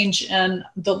change in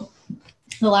the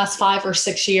last 5 or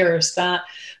 6 years that,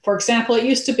 for example, it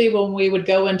used to be when we would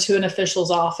go into an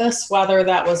official's office, whether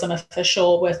that was an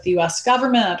official with the US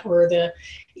government or the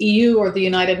EU or the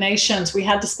United Nations, we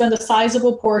had to spend a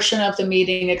sizable portion of the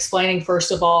meeting explaining,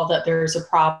 first of all, that there's a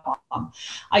problem.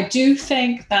 I do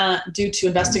think that due to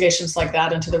investigations like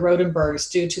that into the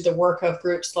Rodenbergs, due to the work of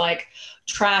groups like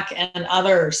TRAC and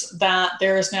others, that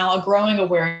there is now a growing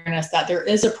awareness that there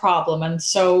is a problem. And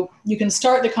so you can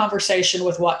start the conversation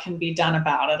with what can be done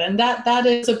about it. And that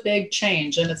is a big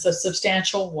change, and it's a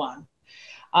substantial one.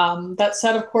 That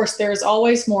said, of course, there's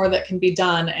always more that can be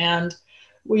done. And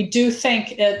we do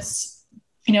think it's,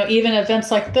 even events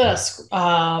like this,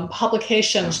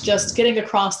 publications, just getting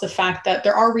across the fact that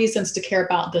there are reasons to care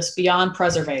about this beyond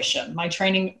preservation. My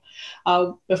training,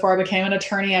 before I became an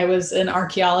attorney, I was in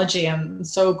archaeology, and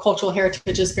so cultural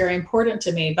heritage is very important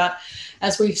to me. But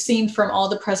as we've seen from all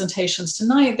the presentations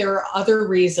tonight, there are other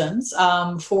reasons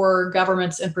for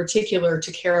governments in particular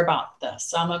to care about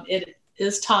this. It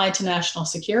is tied to national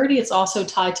security. It's also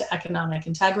tied to economic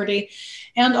integrity.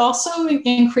 And also,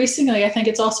 increasingly, I think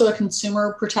it's also a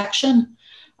consumer protection,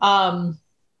 an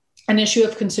issue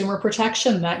of consumer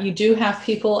protection, that you do have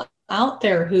people out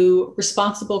there who,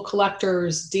 responsible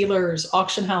collectors, dealers,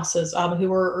 auction houses,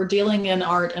 who are dealing in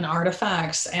art and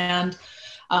artifacts and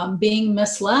being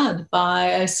misled by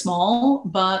a small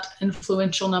but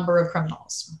influential number of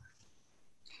criminals.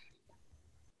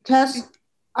 Tess,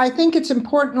 I think it's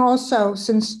important also,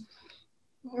 since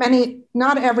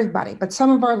not everybody, but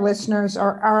some of our listeners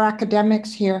are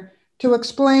academics here, to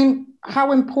explain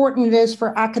how important it is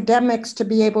for academics to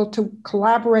be able to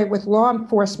collaborate with law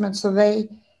enforcement so they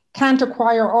can't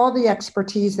acquire all the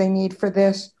expertise they need for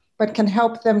this, but can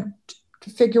help them to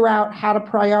figure out how to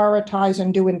prioritize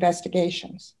and do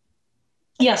investigations.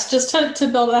 Yes, just to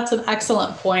build, that's an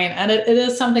excellent point. And it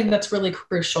is something that's really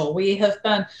crucial. We have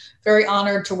been very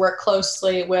honored to work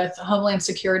closely with Homeland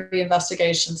Security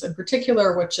Investigations in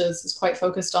particular, which is quite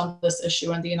focused on this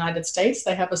issue in the United States.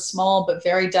 They have a small but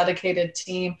very dedicated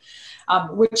team,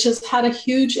 which has had a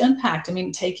huge impact. I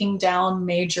mean, taking down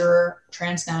major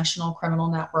transnational criminal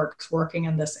networks working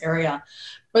in this area.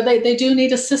 But they do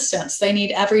need assistance. They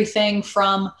need everything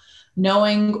from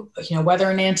knowing, whether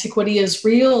an antiquity is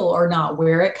real or not,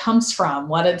 where it comes from,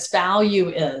 what its value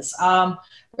is.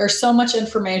 There's so much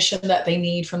information that they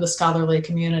need from the scholarly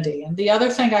community. And the other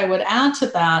thing I would add to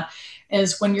that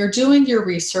is when you're doing your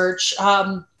research,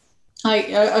 a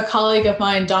colleague of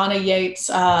mine, Donna Yates,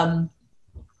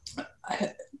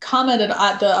 commented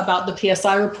about the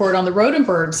PSI report on the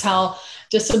Rodenbergs, how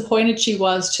disappointed she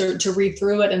was to read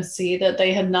through it and see that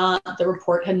the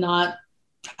report had not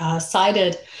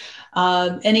cited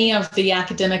any of the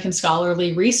academic and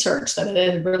scholarly research, that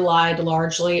it had relied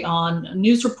largely on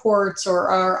news reports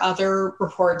or other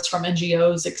reports from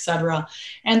NGOs, et cetera.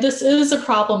 And this is a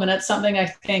problem, and it's something I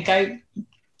think I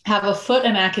have a foot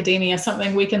in academia.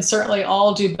 Something we can certainly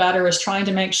all do better is trying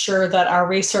to make sure that our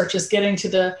research is getting to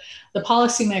the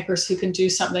policymakers who can do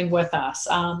something with us,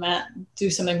 and do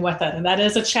something with it. And that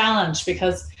is a challenge,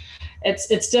 because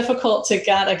it's difficult to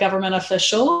get a government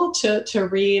official to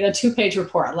read a 2-page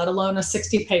report, let alone a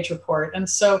 60-page report. And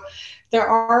so there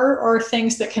are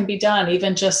things that can be done,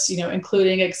 even just,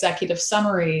 including executive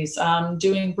summaries,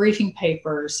 doing briefing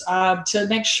papers, to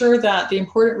make sure that the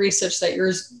important research that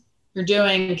you're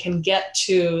doing can get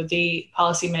to the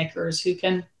policymakers who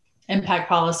can impact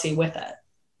policy with it.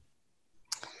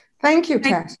 Thank you,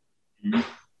 Tess.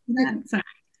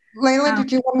 Layla,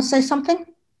 did you want to say something?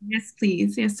 Yes,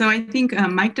 please. Yes. So I think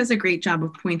Mike does a great job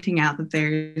of pointing out that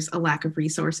there's a lack of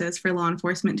resources for law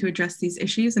enforcement to address these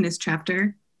issues in his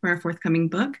chapter for our forthcoming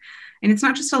book. And it's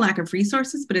not just a lack of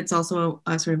resources, but it's also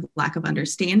a sort of lack of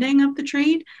understanding of the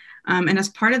trade. And as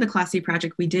part of the Class C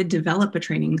project, we did develop a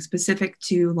training specific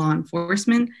to law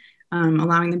enforcement,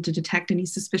 allowing them to detect any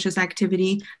suspicious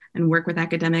activity and work with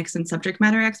academics and subject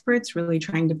matter experts, really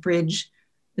trying to bridge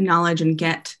the knowledge and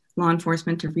get law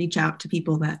enforcement to reach out to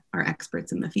people that are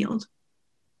experts in the field.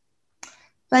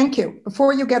 Thank you.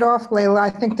 Before you get off, Layla, I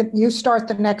think that you start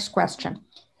the next question.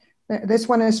 This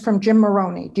one is from Jim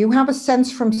Maroney. Do you have a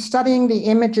sense from studying the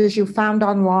images you found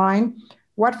online,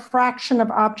 what fraction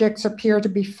of objects appear to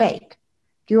be fake?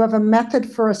 Do you have a method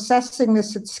for assessing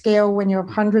this at scale when you have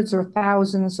hundreds or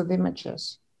thousands of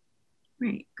images?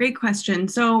 Great question.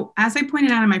 So as I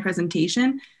pointed out in my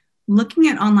presentation, looking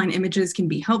at online images can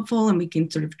be helpful and we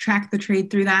can sort of track the trade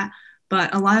through that.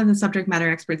 But a lot of the subject matter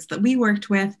experts that we worked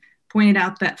with pointed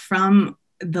out that from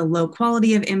the low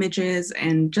quality of images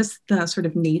and just the sort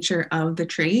of nature of the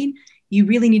trade, you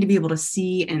really need to be able to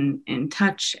see and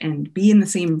touch and be in the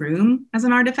same room as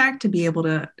an artifact to be able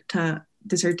to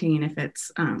discern if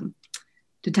it's,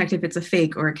 detect if it's a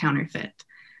fake or a counterfeit.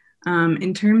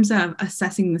 In terms of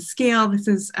assessing the scale, this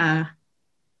is,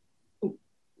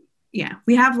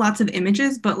 we have lots of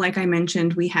images, but like I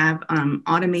mentioned, we have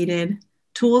automated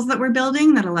tools that we're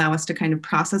building that allow us to kind of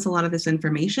process a lot of this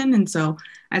information. And so,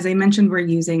 as I mentioned, we're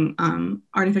using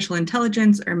artificial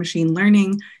intelligence or machine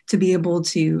learning to be able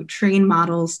to train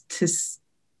models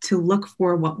to look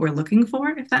for what we're looking for,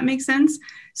 if that makes sense.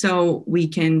 So we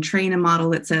can train a model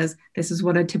that says, this is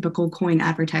what a typical coin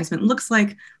advertisement looks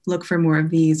like, look for more of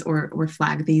these or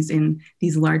flag these in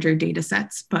these larger data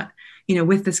sets. But,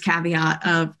 with this caveat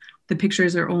of the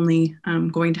pictures are only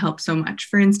going to help so much.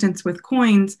 For instance, with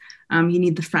coins, you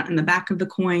need the front and the back of the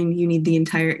coin. You need the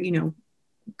entire,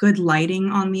 good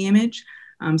lighting on the image.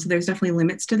 So there's definitely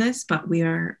limits to this, but we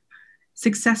are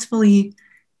successfully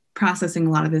processing a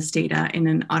lot of this data in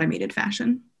an automated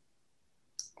fashion.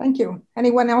 Thank you.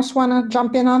 Anyone else want to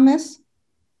jump in on this?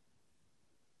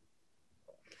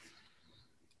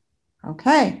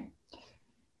 Okay.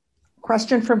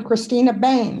 Question from Christina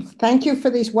Bain. Thank you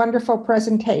for these wonderful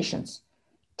presentations.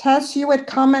 Tess, you had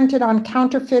commented on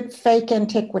counterfeit fake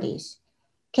antiquities.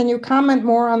 Can you comment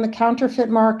more on the counterfeit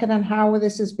market and how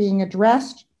this is being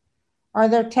addressed? Are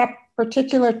there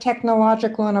particular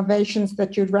technological innovations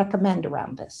that you'd recommend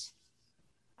around this?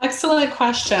 Excellent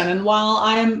question. And while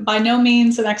I'm by no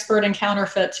means an expert in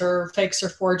counterfeits or fakes or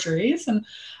forgeries, and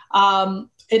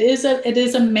it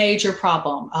is a major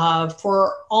problem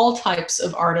for all types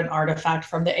of art and artifact,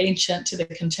 from the ancient to the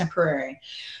contemporary.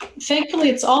 Thankfully,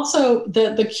 it's also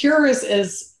the cure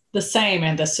is the same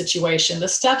in this situation. The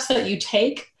steps that you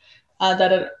take,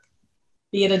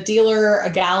 be it a dealer, a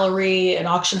gallery, an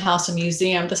auction house, a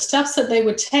museum, the steps that they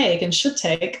would take and should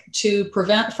take to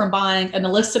prevent from buying an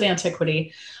illicit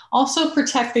antiquity also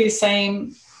protect these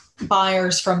same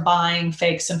buyers from buying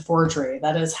fakes and forgery.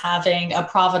 That is, having a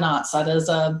provenance, that is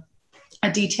a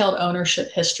detailed ownership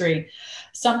history.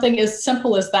 Something as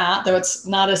simple as that, though it's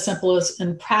not as simple as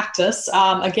in practice,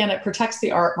 again, it protects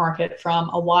the art market from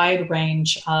a wide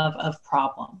range of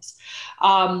problems.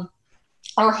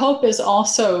 Our hope is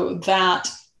also that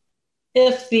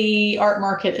if the art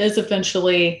market is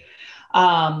eventually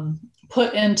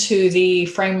put into the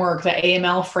framework, the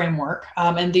AML framework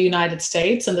in the United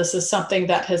States, and this is something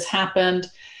that has happened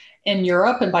in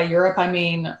Europe, and by Europe I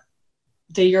mean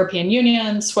the European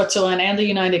Union, Switzerland, and the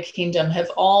United Kingdom have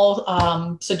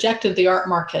all subjected the art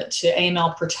market to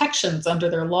AML protections under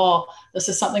their law. This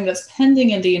is something that's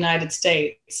pending in the United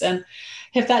States. And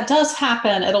if that does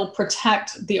happen, it'll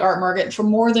protect the art market for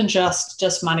more than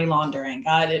just money laundering.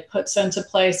 It puts into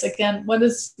place, again, what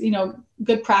is,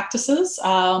 good practices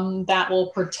that will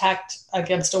protect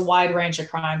against a wide range of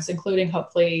crimes, including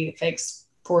hopefully fakes,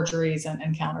 forgeries,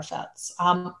 and counterfeits.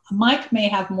 Mike may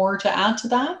have more to add to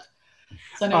that.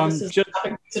 So I know this is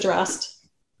addressed.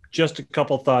 Just a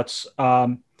couple thoughts.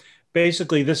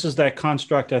 Basically, this is that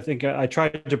construct I think I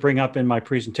tried to bring up in my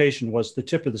presentation, was the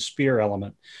tip of the spear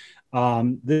element.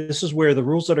 This is where the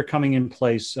rules that are coming in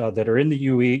place that are in the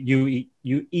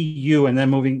EU and then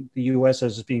moving the US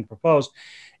as is being proposed,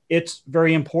 it's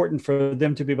very important for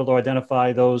them to be able to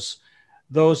identify those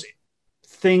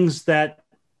things that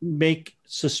make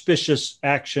suspicious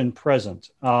action present.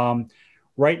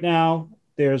 Right now,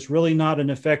 there's really not an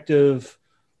effective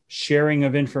sharing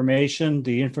of information.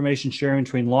 The information sharing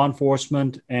between law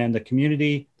enforcement and the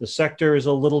community, the sector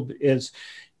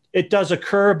it does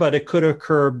occur, but it could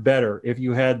occur better if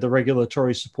you had the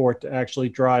regulatory support to actually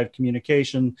drive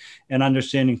communication and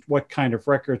understanding what kind of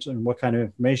records and what kind of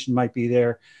information might be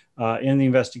there in the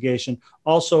investigation.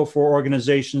 Also for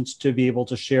organizations to be able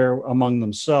to share among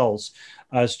themselves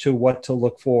as to what to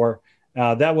look for.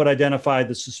 That would identify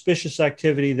the suspicious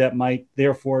activity that might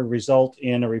therefore result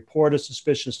in a report of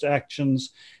suspicious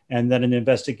actions, and then an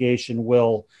investigation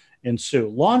will ensue.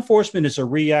 Law enforcement is a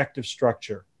reactive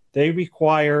structure. They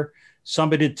require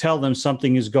somebody to tell them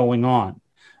something is going on.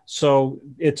 So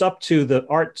it's up to the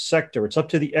art sector, it's up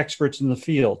to the experts in the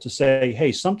field to say,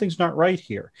 hey, something's not right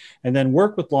here, and then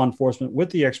work with law enforcement with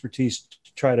the expertise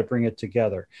to try to bring it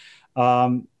together.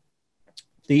 The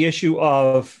issue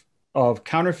of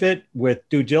counterfeit with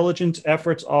due diligence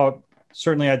efforts are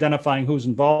certainly identifying who's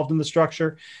involved in the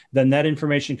structure, then that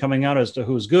information coming out as to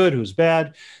who's good, who's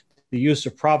bad, the use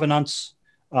of provenance,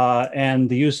 and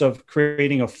the use of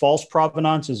creating a false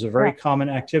provenance is a very common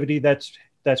activity that's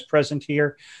that's present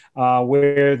here,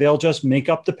 where they'll just make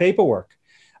up the paperwork.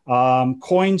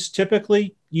 Coins,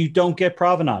 typically, you don't get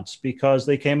provenance because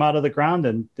they came out of the ground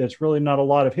and there's really not a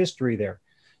lot of history there.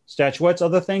 Statuettes,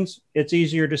 other things, it's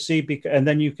easier to see, and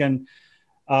then you can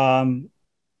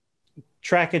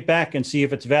track it back and see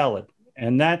if it's valid.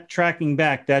 And that tracking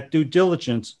back, that due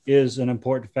diligence is an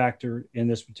important factor in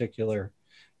this particular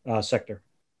sector.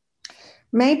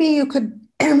 Maybe you could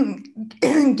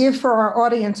give for our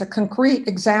audience a concrete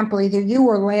example, either you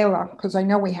or Leila, because I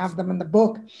know we have them in the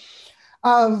book,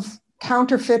 of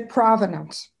counterfeit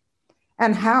provenance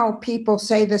and how people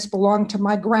say this belonged to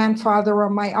my grandfather or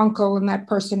my uncle, and that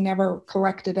person never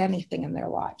collected anything in their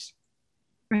lives.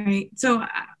 Right. So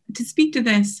to speak to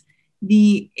this,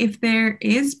 if there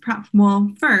is,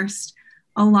 first,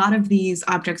 a lot of these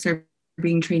objects are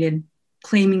being treated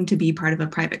claiming to be part of a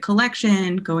private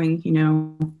collection, going,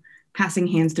 passing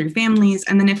hands through families.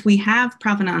 And then if we have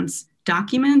provenance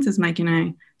documents, as Mike and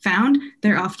I found,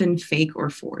 they're often fake or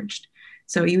forged.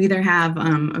 So you either have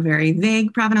a very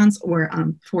vague provenance or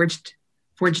forged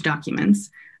documents.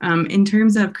 In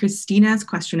terms of Christina's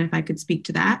question, if I could speak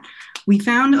to that, we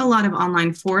found a lot of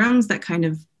online forums that kind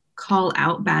of call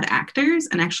out bad actors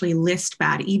and actually list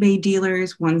bad eBay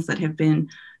dealers, ones that have been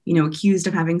accused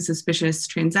of having suspicious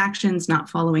transactions, not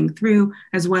following through,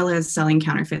 as well as selling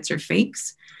counterfeits or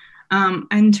fakes.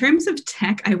 In terms of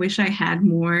tech, I wish I had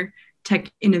more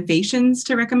tech innovations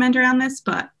to recommend around this,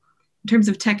 but in terms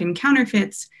of tech and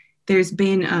counterfeits, there's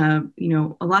been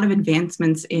a lot of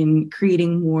advancements in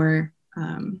creating more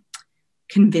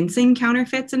convincing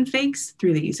counterfeits and fakes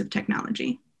through the use of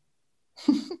technology.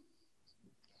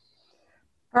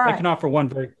 All right. I can offer one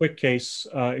very quick case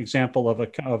example of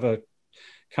a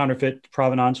counterfeit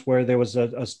provenance where there was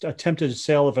a attempted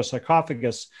sale of a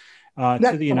sarcophagus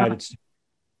to the United States.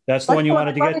 That's the one you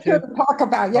wanted to get to? Talk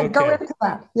about. Yeah, okay. Go into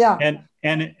that. Yeah.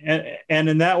 And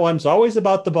in that one's always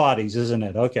about the bodies, isn't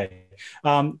it? Okay.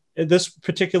 This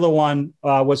particular one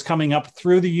was coming up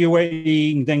through the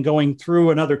UAE, then going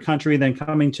through another country, then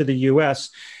coming to the US.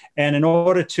 And in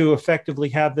order to effectively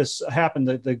have this happen,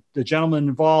 the gentleman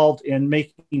involved in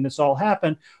making this all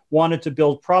happen wanted to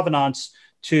build provenance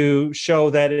to show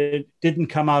that it didn't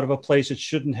come out of a place it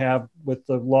shouldn't have with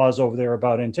the laws over there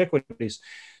about antiquities.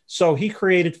 So he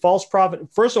created false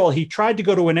provenance. First of all, he tried to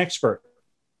go to an expert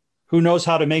who knows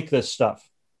how to make this stuff.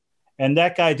 And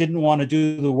that guy didn't want to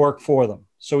do the work for them.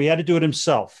 So he had to do it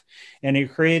himself. And he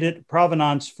created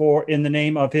provenance in the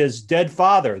name of his dead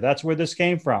father. That's where this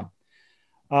came from.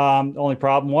 The only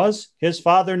problem was his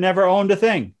father never owned a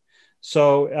thing.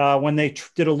 So when they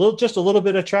did just a little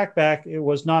bit of track back, it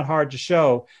was not hard to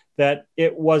show that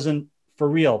it wasn't for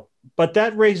real. But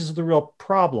that raises the real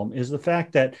problem, is the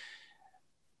fact that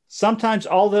sometimes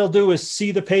all they'll do is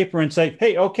see the paper and say,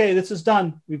 hey, okay, this is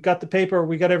done. We've got the paper.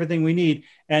 We got everything we need,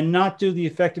 and not do the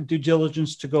effective due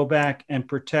diligence to go back and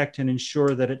protect and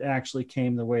ensure that it actually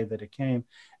came the way that it came.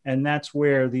 And that's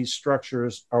where these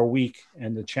structures are weak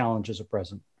and the challenges are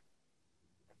present.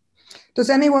 Does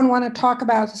anyone want to talk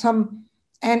about some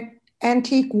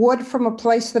antique wood from a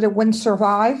place that it wouldn't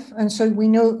survive? And so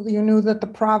you knew that the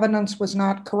provenance was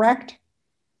not correct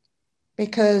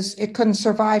because it couldn't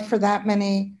survive for that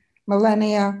many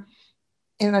millennia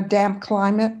in a damp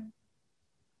climate.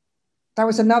 That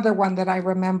was another one that I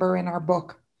remember in our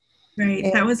book.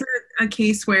 Right. That was a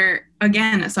case where,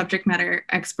 again, a subject matter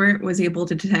expert was able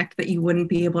to detect that you wouldn't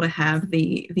be able to have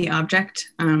the object,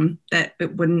 that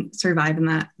it wouldn't survive in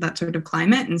that sort of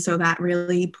climate. And so that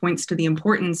really points to the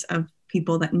importance of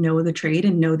people that know the trade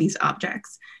and know these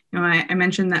objects. I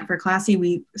mentioned that for Classy,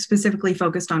 we specifically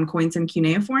focused on coins and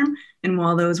cuneiform. And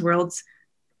while those worlds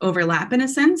overlap in a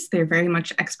sense, they're very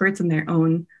much experts in their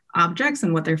own objects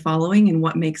and what they're following and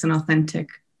what makes an authentic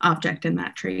object in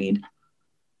that trade.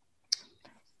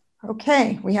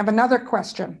 Okay, we have another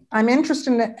question. I'm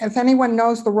interested in if anyone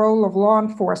knows the role of law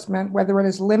enforcement, whether it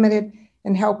is limited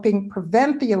in helping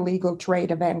prevent the illegal trade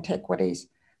of antiquities,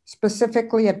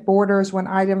 specifically at borders when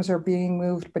items are being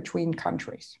moved between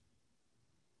countries.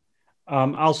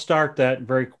 I'll start that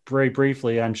very, very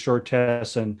briefly. I'm sure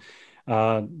Tess and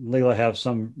Leila have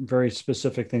some very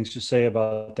specific things to say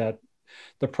about that.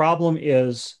 The problem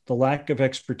is the lack of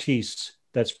expertise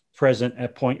that's present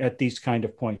at these kind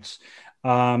of points.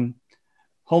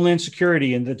 Homeland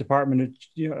Security and the Department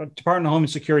of Homeland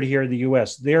Security here in the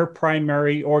U.S., their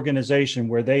primary organization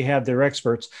where they have their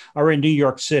experts are in New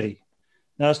York City.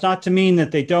 Now, it's not to mean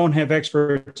that they don't have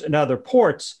experts in other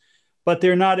ports, but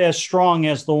they're not as strong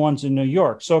as the ones in New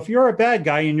York. So if you're a bad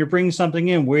guy and you're bringing something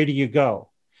in, where do you go?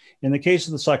 In the case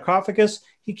of the sarcophagus,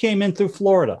 he came in through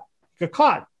Florida. He got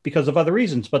caught because of other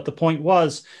reasons. But the point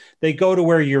was they go to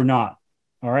where you're not.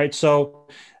 All right. So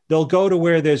they'll go to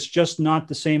where there's just not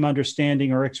the same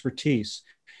understanding or expertise.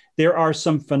 There are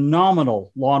some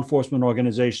phenomenal law enforcement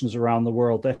organizations around the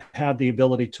world that have the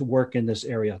ability to work in this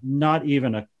area, not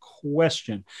even a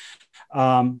question.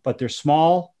 But they're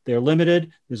small, they're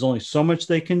limited, there's only so much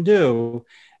they can do,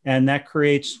 and that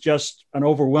creates just an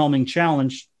overwhelming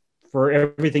challenge for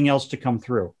everything else to come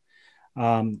through.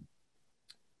 I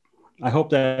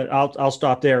hope that I'll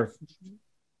stop there.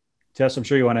 Tess, I'm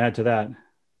sure you want to add to that.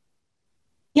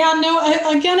 Yeah,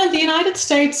 no, again, in the United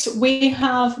States, we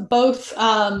have both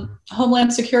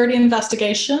Homeland Security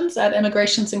investigations at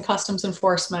Immigrations and Customs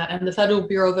Enforcement and the Federal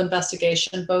Bureau of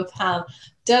Investigation both have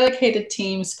dedicated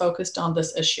teams focused on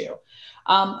this issue.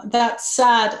 That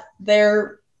said,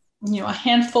 they're a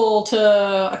handful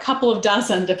to a couple of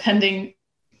dozen, depending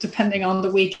on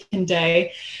the week and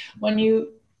day. When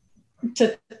you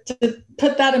to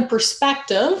put that in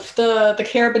perspective, the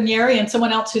Carabinieri and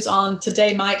someone else who's on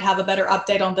today might have a better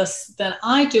update on this than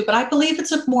I do, but I believe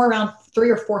it's more around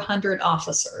 300 or 400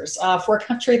 officers for a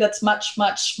country that's much,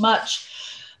 much, much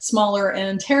smaller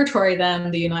in territory than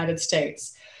the United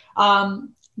States.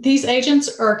 These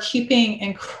agents are keeping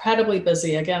incredibly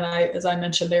busy. Again, as I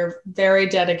mentioned, they're very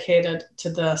dedicated to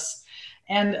this.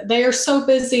 And they are so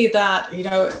busy that,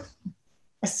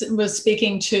 I was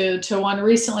speaking to one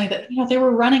recently that they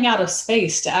were running out of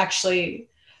space to actually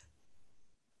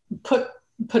put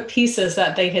pieces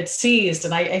that they had seized.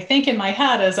 And I think in my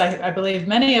head, as I believe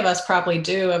many of us probably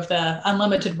do, of the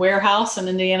Unlimited Warehouse in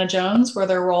Indiana Jones, where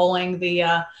they're rolling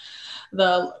the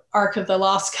Ark of the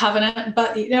Lost Covenant.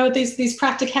 But these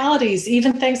practicalities,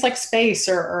 even things like space,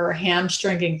 are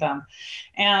hamstringing them.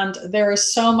 And there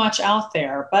is so much out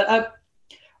there. But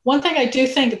one thing I do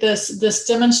think this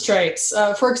demonstrates,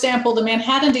 for example, the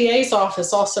Manhattan DA's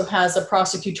office also has a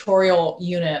prosecutorial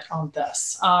unit on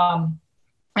this. A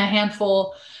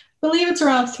handful, I believe it's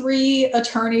around 3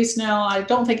 attorneys now. I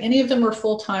don't think any of them are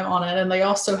full-time on it. And they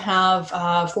also have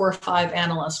 4 or 5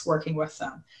 analysts working with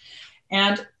them.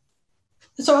 And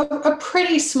so a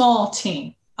pretty small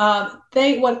team. What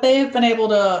they have been able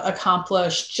to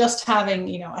accomplish just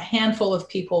having, a handful of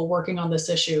people working on this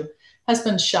issue has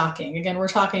been shocking. Again, we're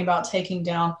talking about taking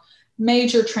down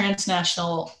major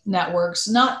transnational networks,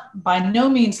 not by no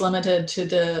means limited to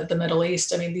the Middle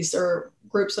East. I mean, these are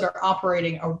groups that are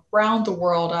operating around the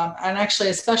world and actually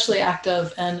especially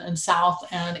active in South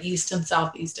and East and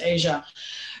Southeast Asia.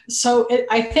 So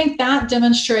I think that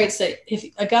demonstrates that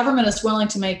if a government is willing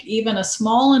to make even a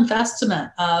small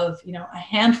investment of, a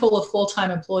handful of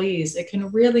full-time employees, it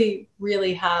can really,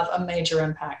 really have a major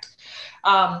impact.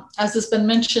 As has been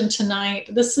mentioned tonight,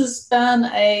 this has been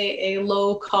a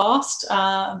low-cost,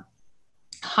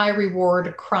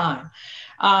 high-reward crime.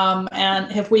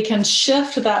 And if we can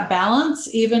shift that balance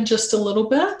even just a little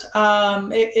bit,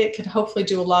 it can hopefully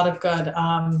do a lot of good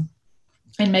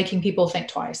in making people think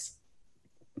twice.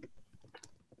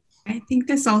 I think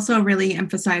this also really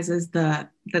emphasizes that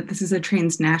this is a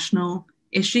transnational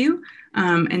issue.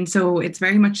 And so it's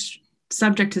very much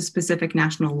subject to specific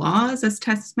national laws, as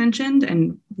Tess mentioned,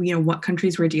 and what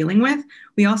countries we're dealing with.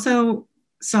 We also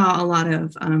saw a lot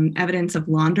of evidence of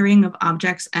laundering of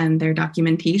objects and their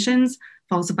documentations,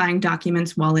 falsifying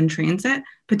documents while in transit,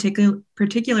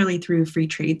 particularly through free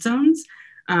trade zones.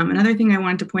 Another thing I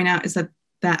wanted to point out is that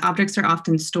objects are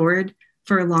often stored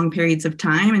for long periods of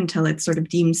time until it's sort of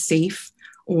deemed safe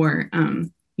or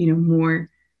more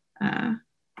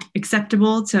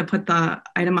acceptable to put the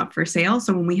item up for sale.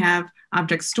 So when we have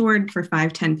objects stored for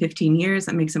 5, 10, 15 years,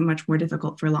 that makes it much more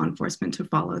difficult for law enforcement to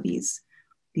follow these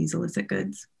illicit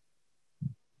goods.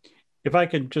 If I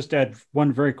could just add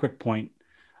one very quick point.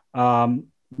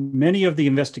 Many of the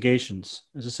investigations,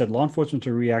 as I said, law enforcement is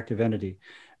a reactive entity.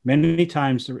 Many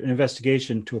times an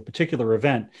investigation to a particular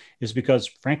event is because,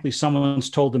 frankly,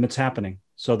 someone's told them it's happening.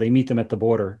 So they meet them at the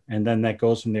border, and then that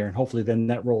goes from there. And hopefully then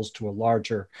that rolls to a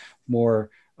larger,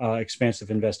 more expansive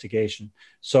investigation.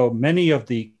 So many of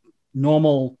the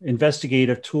normal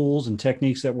investigative tools and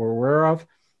techniques that we're aware of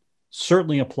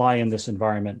certainly apply in this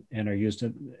environment and are used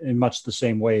in much the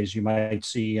same way as you might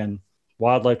see in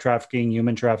wildlife trafficking,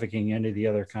 human trafficking, any of the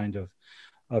other kind of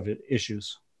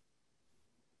issues.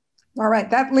 All right,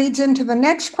 that leads into the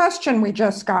next question we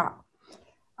just got.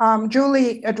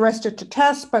 Julie addressed it to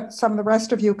Tess, but some of the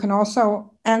rest of you can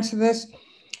also answer this.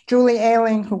 Julie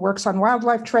Ailing, who works on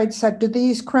wildlife trade, said, do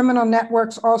these criminal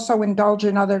networks also indulge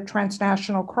in other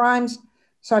transnational crimes,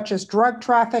 such as drug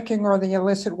trafficking or the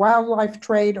illicit wildlife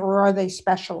trade, or are they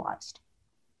specialized?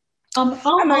 And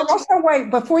I also,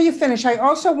 wait, before you finish, I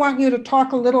also want you to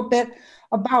talk a little bit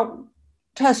about,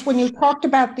 Tess, when you talked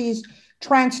about these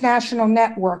transnational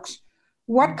networks,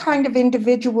 what kind of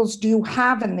individuals do you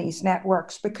have in these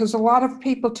networks? Because a lot of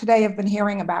people today have been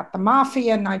hearing about the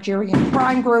mafia, Nigerian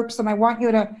crime groups, and I want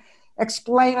you to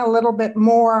explain a little bit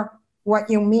more what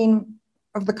you mean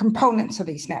of the components of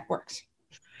these networks.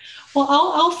 Well,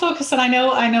 I'll focus, and I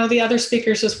know the other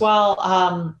speakers as well.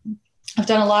 I've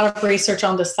done a lot of research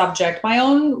on this subject. My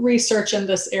own research in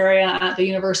this area at the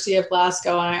University of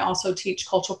Glasgow, and I also teach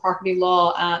cultural property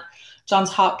law at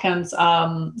Johns Hopkins,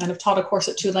 and have taught a course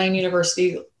at Tulane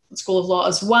University School of Law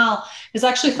as well, is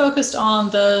actually focused on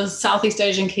the Southeast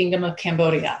Asian Kingdom of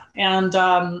Cambodia. And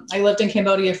I lived in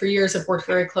Cambodia for years. I've worked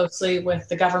very closely with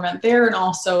the government there and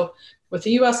also with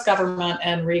the US government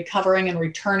and recovering and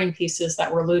returning pieces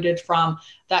that were looted from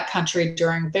that country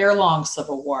during their long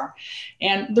civil war.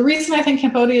 And the reason I think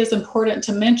Cambodia is important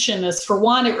to mention is, for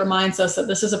one, it reminds us that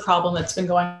this is a problem that's been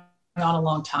going on a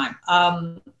long time.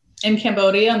 In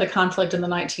Cambodia, in the conflict in the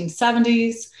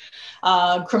 1970s,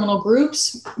 criminal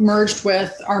groups merged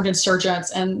with armed insurgents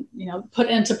and put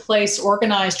into place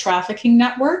organized trafficking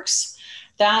networks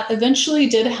that eventually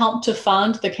did help to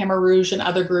fund the Khmer Rouge and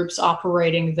other groups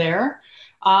operating there.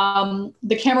 The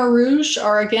Khmer Rouge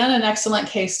are, again, an excellent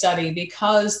case study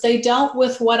because they dealt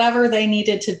with whatever they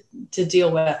needed to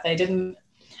deal with.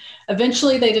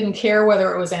 Eventually, they didn't care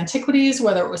whether it was antiquities,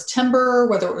 whether it was timber,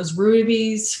 whether it was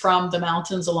rubies from the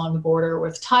mountains along the border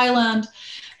with Thailand.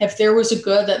 If there was a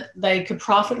good that they could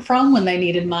profit from when they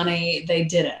needed money, they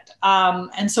did it.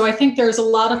 And so I think there's a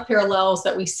lot of parallels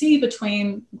that we see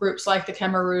between groups like the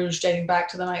Khmer Rouge dating back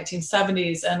to the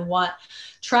 1970s and what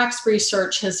TRAC's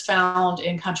research has found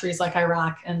in countries like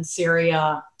Iraq and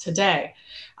Syria today.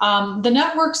 The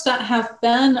networks that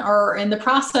are in the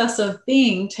process of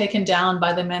being taken down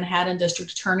by the Manhattan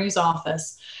District Attorney's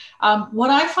Office. What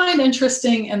I find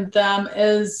interesting in them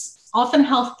is often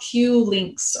health Q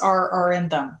links are in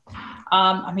them.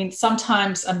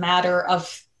 Sometimes a matter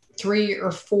of 3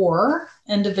 or 4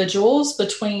 individuals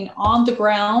between on the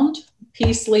ground,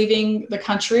 piece leaving the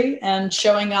country and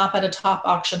showing up at a top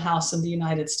auction house in the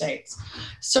United States.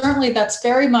 Certainly that's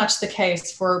very much the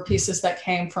case for pieces that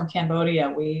came from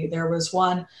Cambodia. There was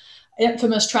one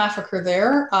infamous trafficker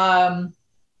there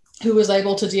who was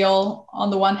able to deal, on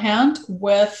the one hand,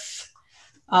 with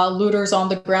looters on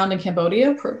the ground in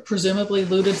Cambodia, presumably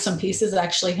looted some pieces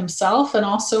actually himself, and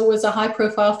also was a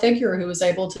high-profile figure who was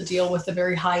able to deal with the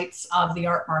very heights of the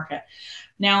art market.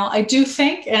 Now, I do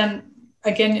think, and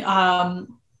again,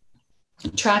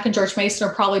 TRAC and George Mason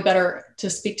are probably better to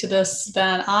speak to this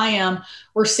than I am.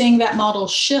 We're seeing that model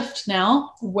shift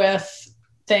now with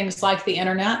things like the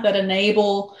internet that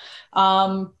enable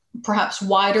perhaps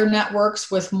wider networks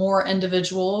with more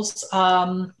individuals,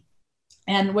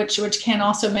 and which can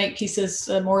also make pieces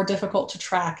more difficult to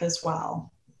track as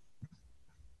well.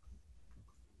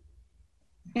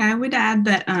 Yeah, I would add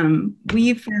that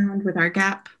we found with our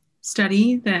GAP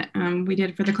study that we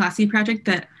did for the Classy project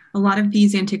that a lot of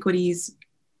these antiquities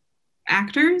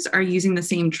actors are using the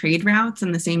same trade routes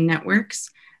and the same networks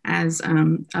as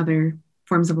other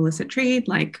forms of illicit trade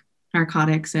like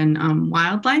narcotics and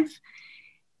wildlife.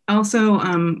 Also,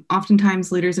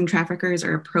 oftentimes looters and traffickers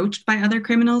are approached by other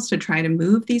criminals to try to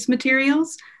move these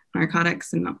materials,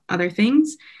 narcotics and other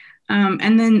things.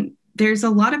 And then there's a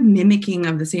lot of mimicking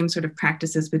of the same sort of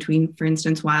practices between, for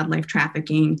instance, wildlife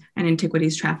trafficking and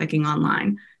antiquities trafficking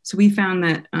online. So we found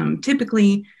that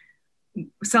typically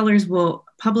sellers will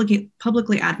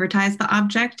publicly advertise the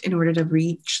object in order to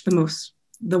reach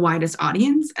the widest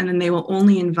audience, and then they will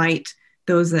only invite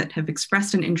those that have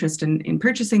expressed an interest in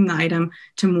purchasing the item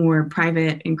to more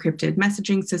private encrypted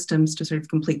messaging systems to sort of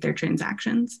complete their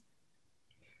transactions.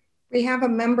 We have a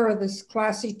member of this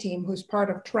Classy team who's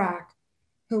part of TRAC,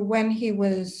 who, when he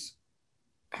was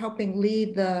helping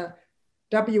lead the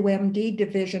WMD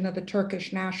division of the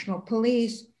Turkish National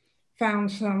Police,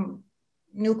 found some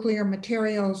nuclear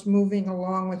materials moving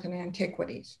along with an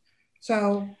antiquities.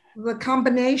 So the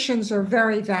combinations are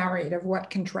very varied of what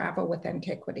can travel with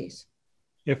antiquities.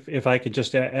 If I could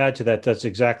just add to that, that's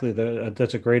exactly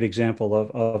that's a great example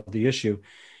of the issue.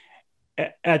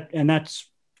 And that's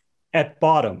at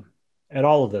bottom, at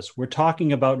all of this, we're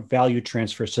talking about value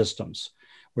transfer systems.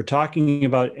 We're talking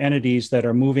about entities that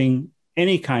are moving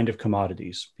any kind of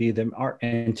commodities, be them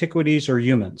antiquities or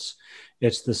humans.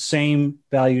 It's the same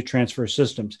value transfer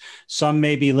systems. Some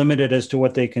may be limited as to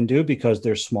what they can do because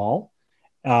they're small,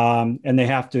 and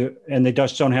they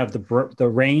just don't have the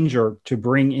range or to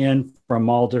bring in from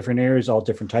all different areas, all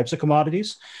different types of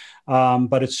commodities.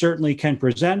 but it certainly can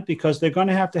present because they're going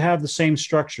to have the same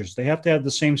structures. They have to have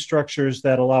the same structures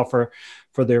that allow for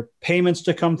their payments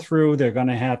to come through. They're going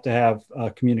to have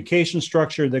a communication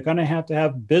structure. They're going to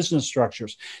have business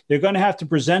structures. They're going to have to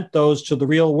present those to the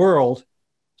real world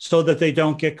so that they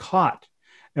don't get caught.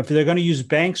 If they're going to use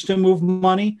banks to move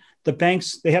money, they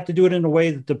have to do it in a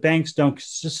way that the banks don't get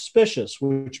suspicious,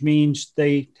 which means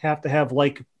they have to have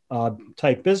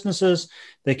type businesses.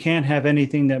 They can't have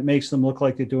anything that makes them look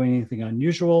like they're doing anything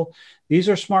unusual. These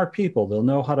are smart people. They'll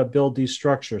know how to build these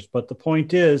structures. But the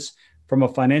point is, from a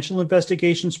financial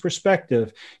investigations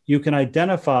perspective, you can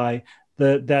identify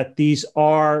that these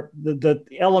are the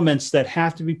elements that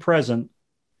have to be present,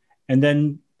 and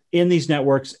then in these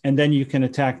networks, and then you can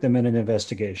attack them in an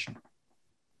investigation.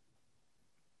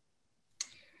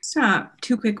 So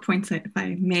 2 quick points, if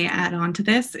I may add on to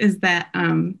this, is that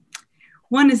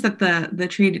one is that the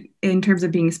trade, in terms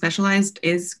of being specialized,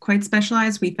 is quite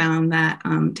specialized. We found that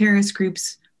terrorist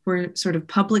groups were sort of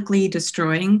publicly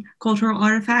destroying cultural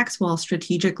artifacts while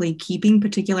strategically keeping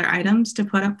particular items to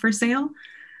put up for sale.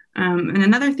 And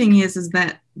another thing is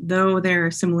that though there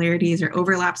are similarities or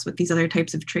overlaps with these other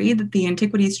types of trade, that the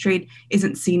antiquities trade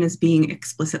isn't seen as being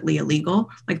explicitly illegal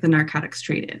like the narcotics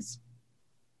trade is.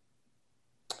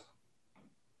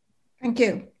 Thank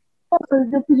you.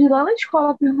 Eu pedi lá na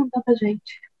escola perguntar pra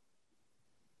gente.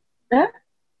 Né?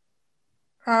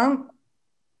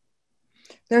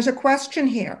 There's a question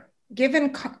here,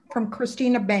 from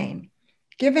Christina Bain.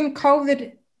 Given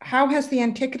COVID, how has the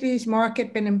antiquities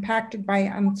market been impacted by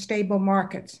unstable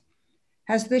markets?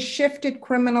 Has this shifted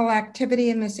criminal activity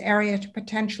in this area to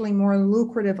potentially more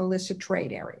lucrative illicit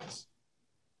trade areas?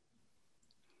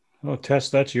 Oh, Tess,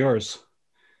 that's yours.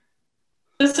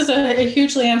 This is a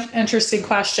hugely interesting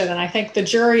question, and I think the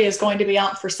jury is going to be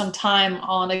out for some time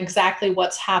on exactly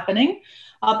what's happening.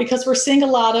 Because we're seeing a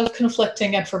lot of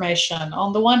conflicting information.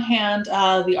 On the one hand,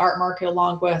 the art market,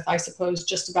 along with, I suppose,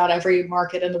 just about every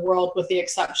market in the world, with the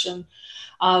exception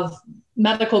of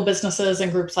medical businesses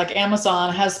and groups like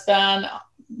Amazon, has been,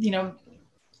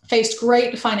 faced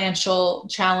great financial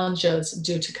challenges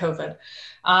due to COVID.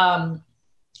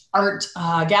 Art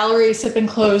galleries have been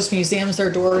closed, museums,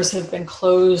 their doors have been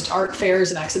closed, art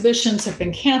fairs and exhibitions have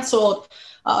been canceled.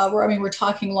 We're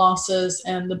talking losses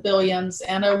in the billions,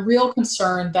 and a real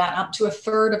concern that up to a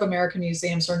third of American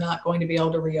museums are not going to be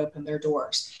able to reopen their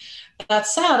doors. That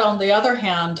said, on the other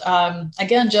hand,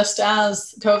 again, just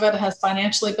as COVID has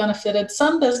financially benefited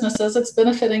some businesses, it's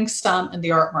benefiting some in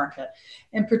the art market.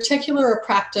 In particular, a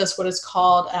practice, what is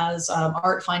called as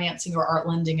art financing or art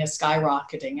lending, is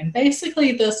skyrocketing. And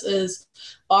basically, this is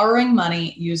borrowing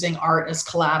money using art as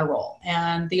collateral.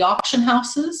 And the auction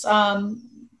houses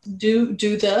do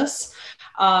this.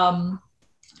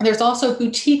 There's also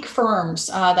boutique firms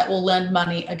that will lend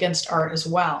money against art as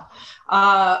well.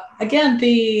 Again,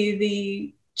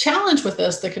 the challenge with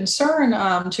this, the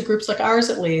concern to groups like ours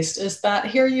at least, is that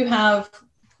here you have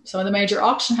some of the major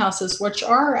auction houses, which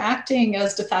are acting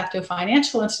as de facto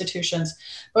financial institutions,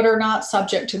 but are not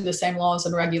subject to the same laws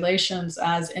and regulations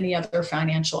as any other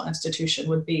financial institution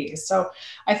would be. So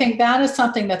I think that is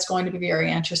something that's going to be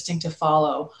very interesting to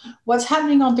follow. What's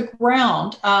happening on the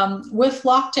ground, with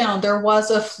lockdown, there was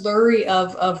a flurry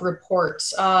of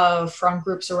reports from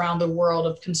groups around the world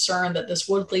of concern that this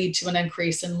would lead to an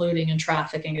increase in looting and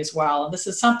trafficking as well. And this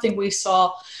is something we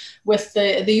saw with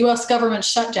the US government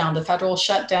shutdown, the federal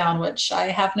shutdown, which I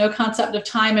have no concept of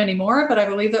time anymore, but I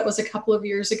believe that was a couple of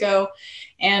years ago.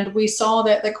 And we saw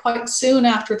that quite soon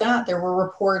after that, there were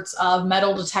reports of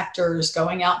metal detectors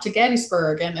going out to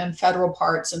Gettysburg and federal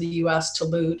parts in the US to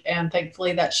loot. And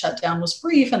thankfully that shutdown was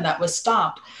brief and that was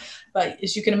stopped. But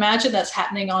as you can imagine, that's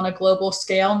happening on a global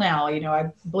scale now.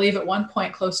 I believe at one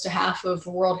point, close to half of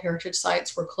World Heritage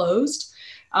sites were closed.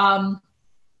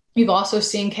 You've also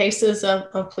seen cases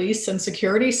of police and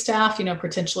security staff,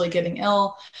 potentially getting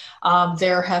ill.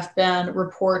 There have been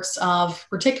reports of,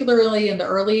 particularly in the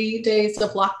early days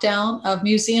of lockdown, of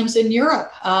museums in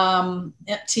Europe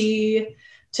empty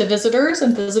to visitors.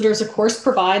 And visitors, of course,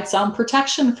 provide some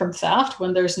protection from theft.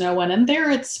 When there's no one in there,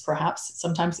 it's perhaps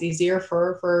sometimes easier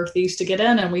for thieves to get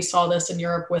in. And we saw this in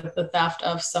Europe with the theft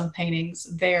of some paintings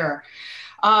there.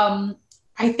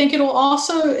 I think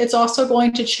it's also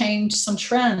going to change some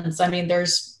trends. I mean,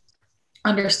 there's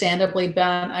understandably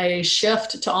been a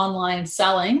shift to online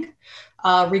selling,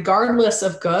 regardless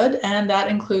of good, and that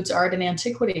includes art and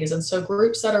antiquities. And so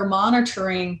groups that are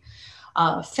monitoring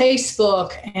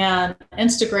Facebook and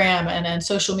Instagram and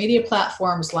social media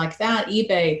platforms like that,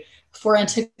 eBay, for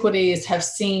antiquities, have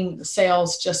seen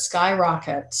sales just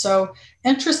skyrocket. So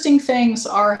interesting things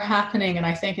are happening, and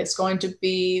I think it's going to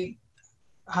be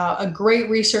a great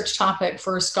research topic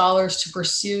for scholars to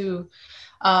pursue,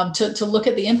 to look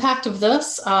at the impact of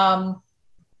this,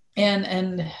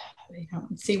 and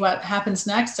see what happens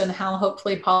next and how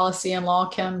hopefully policy and law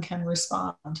can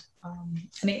respond.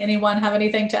 Anyone have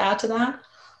anything to add to that?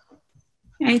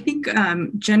 I think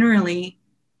generally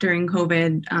during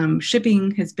COVID,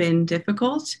 shipping has been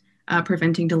difficult,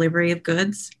 preventing delivery of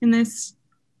goods in this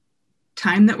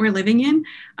time that we're living in.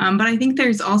 But I think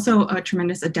there's also a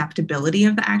tremendous adaptability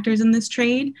of the actors in this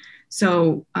trade.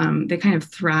 So they kind of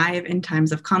thrive in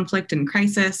times of conflict and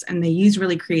crisis, and they use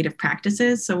really creative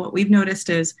practices. So what we've noticed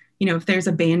is, if there's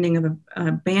a ban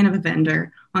of a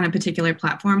vendor on a particular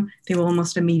platform, they will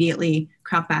almost immediately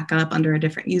crop back up under a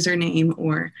different username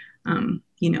or,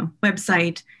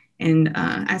 website. And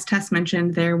as Tess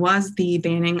mentioned, there was the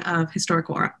banning of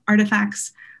historical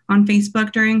artifacts on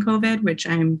Facebook during COVID, which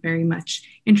I'm very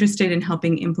much interested in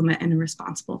helping implement in a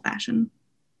responsible fashion.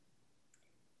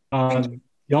 Explain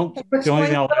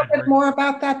a little bit more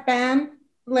about that ban,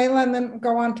 Layla, and then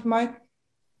go on to Mike.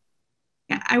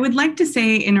 Yeah, I would like to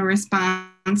say, in a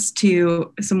response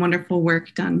to some wonderful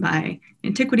work done by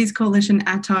Antiquities Coalition,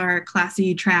 ATAR,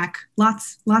 Classy, Track,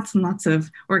 lots and lots of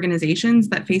organizations,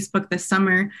 that Facebook this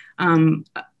summer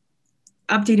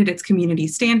updated its community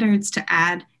standards to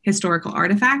add historical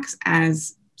artifacts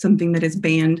as something that is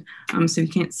banned. So you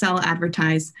can't sell,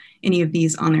 advertise any of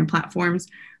these on their platforms.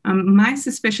 My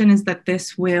suspicion is that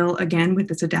this will, again, with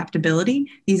this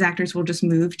adaptability, these actors will just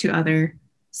move to other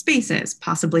spaces,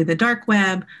 possibly the dark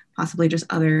web, possibly just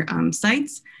other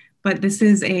sites. But this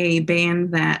is a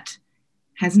ban that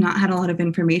has not had a lot of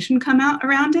information come out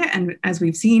around it. And as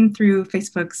we've seen through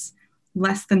Facebook's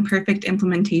less than perfect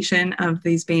implementation of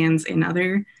these bans in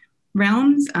other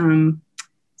realms,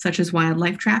 such as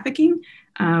wildlife trafficking,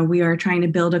 we are trying to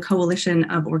build a coalition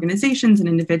of organizations and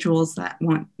individuals that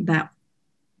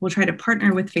will try to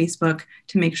partner with Facebook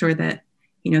to make sure that,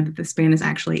 that this ban is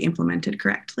actually implemented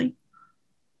correctly.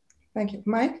 Thank you.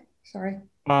 Mike, sorry.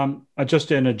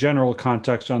 Just in a general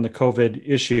context on the COVID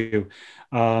issue,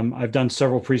 I've done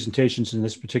several presentations in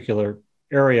this particular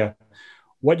area.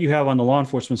 What you have on the law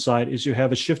enforcement side is you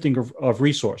have a shifting of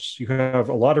resource. You have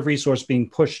a lot of resource being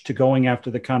pushed to going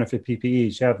after the counterfeit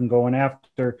PPEs. You have them going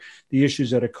after the issues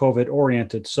that are COVID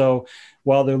oriented. So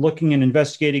while they're looking and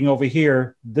investigating over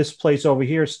here, this place over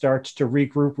here starts to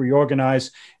regroup,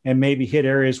 reorganize, and maybe hit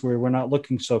areas where we're not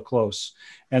looking so close.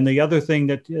 And the other thing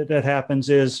that happens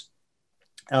is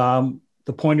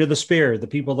the point of the spear, the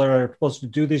people that are supposed to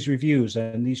do these reviews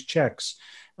and these checks,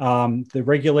 the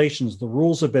regulations, the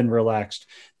rules have been relaxed.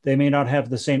 They may not have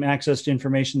the same access to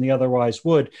information they otherwise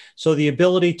would. So the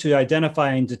ability to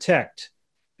identify and detect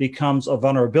becomes a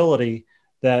vulnerability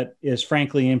that is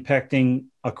frankly impacting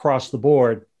across the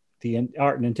board, the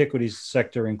art and antiquities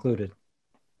sector included.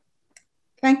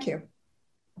 Thank you.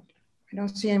 I don't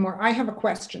see any more. I have a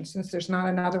question since there's not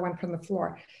another one from the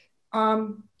floor.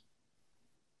 Layla,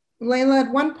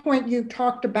 at one point you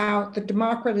talked about the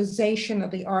democratization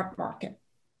of the art market,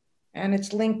 and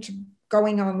it's linked to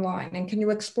going online. And can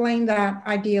you explain that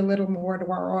idea a little more to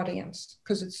our audience?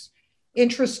 Because it's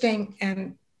interesting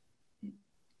and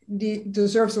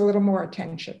deserves a little more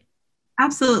attention.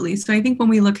 Absolutely. So I think when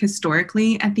we look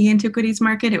historically at the antiquities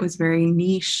market, it was very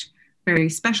niche, very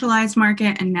specialized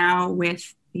market. And now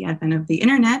with the advent of the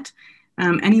internet,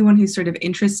 anyone who's sort of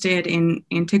interested in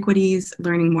antiquities,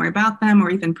 learning more about them, or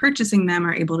even purchasing them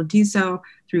are able to do so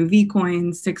through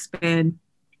Vcoins, 6bid,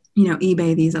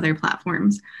 eBay, these other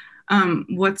platforms.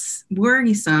 What's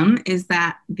worrisome is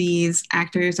that these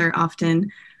actors are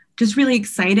often just really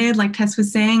excited, like Tess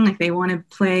was saying, like they want to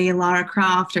play Lara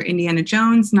Croft or Indiana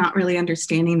Jones, not really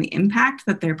understanding the impact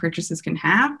that their purchases can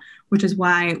have, which is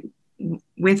why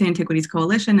with Antiquities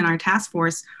Coalition and our task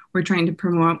force, we're trying to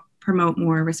promote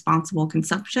more responsible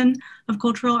consumption of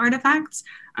cultural artifacts.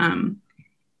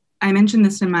 I mentioned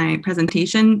this in my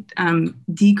presentation,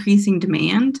 decreasing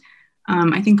demand.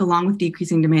 I think along with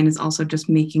decreasing demand is also just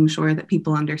making sure that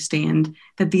people understand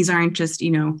that these aren't just,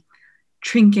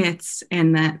 trinkets,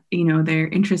 and that, their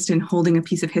interest in holding a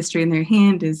piece of history in their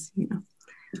hand is,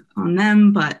 on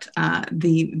them, but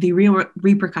the real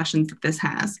repercussions that this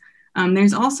has.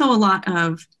 There's also a lot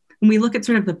of, when we look at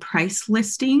sort of the price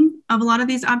listing of a lot of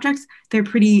these objects, they're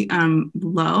pretty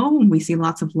low. We see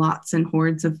lots and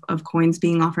hordes of coins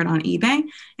being offered on eBay.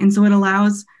 And so it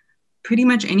allows pretty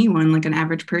much anyone, like an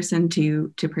average person,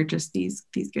 to purchase these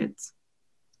goods.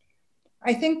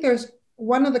 I think there's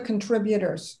one of the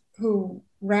contributors who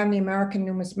ran the American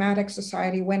Numismatic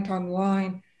Society went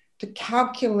online to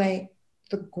calculate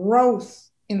the growth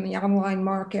in the online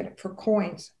market for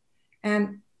coins.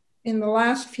 And in the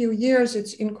last few years,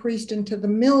 it's increased into the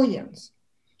millions.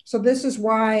 So this is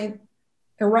why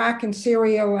Iraq and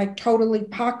Syria are like totally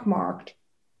pockmarked,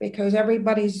 because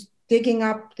everybody's digging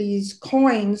up these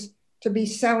coins to be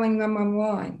selling them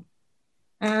online.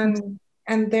 And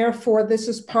therefore, this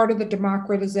is part of the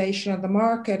democratization of the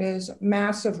market, is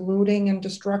massive looting and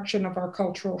destruction of our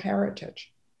cultural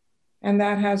heritage. And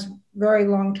that has very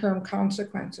long-term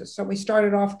consequences. So we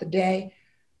started off the day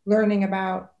learning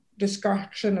about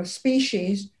destruction of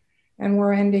species, and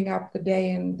we're ending up the day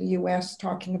in the US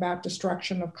talking about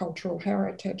destruction of cultural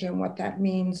heritage and what that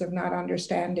means of not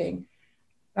understanding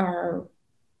our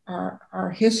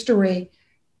history,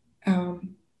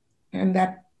 and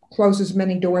that closes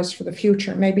many doors for the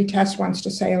future. Maybe Tess wants to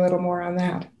say a little more on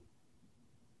that.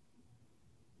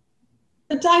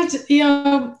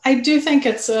 I do think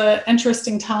it's an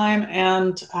interesting time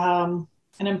and an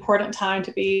important time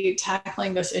to be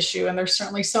tackling this issue. And there's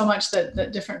certainly so much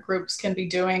that different groups can be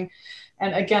doing.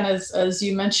 And again, as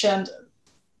you mentioned,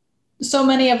 so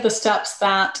many of the steps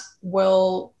that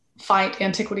will fight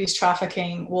antiquities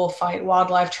trafficking, will fight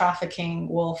wildlife trafficking,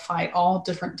 will fight all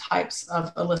different types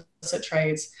of illicit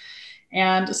trades.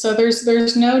 And so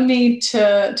there's no need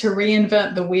to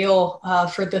reinvent the wheel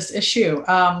for this issue.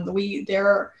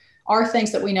 There are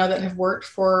things that we know that have worked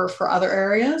for other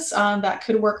areas that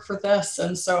could work for this.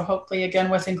 And so hopefully,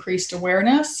 again, with increased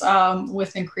awareness,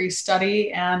 with increased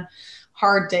study and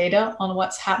hard data on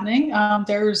what's happening,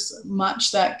 there's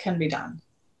much that can be done.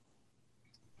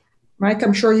 Mike,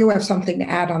 I'm sure you have something to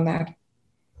add on that.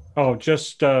 Oh,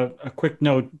 just a quick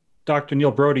note. Dr.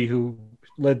 Neil Brody, who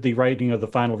led the writing of the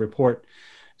final report,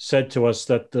 said to us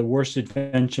that the worst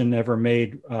invention ever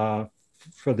made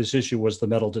for this issue was the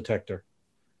metal detector,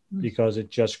 because it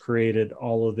just created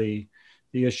all of the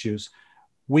issues.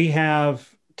 We have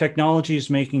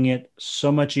technologies making it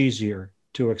so much easier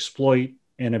to exploit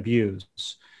and abuse.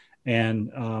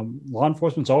 And law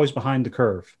enforcement's always behind the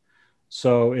curve.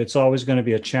 So it's always going to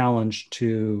be a challenge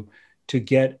to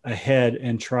get ahead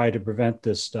and try to prevent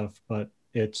this stuff. But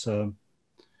it's a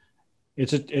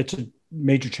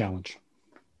major challenge.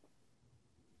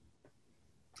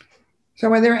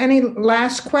 So are there any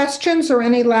last questions or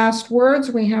any last words?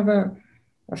 We have a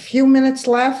few minutes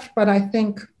left, but I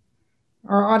think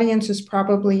our audience is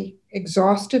probably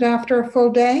exhausted after a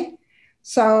full day.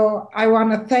 So I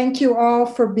want to thank you all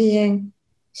for being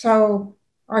so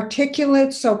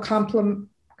articulate, so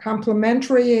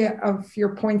complimentary of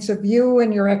your points of view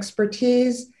and your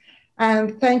expertise.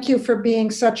 And thank you for being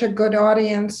such a good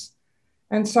audience.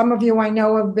 And some of you I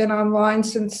know have been online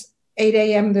since 8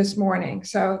 a.m. this morning.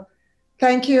 So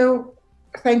thank you.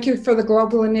 Thank you for the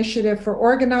Global Initiative for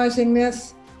organizing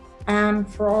this, and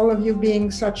for all of you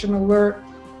being such an alert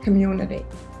community.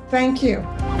 Thank you.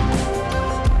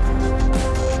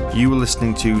 You were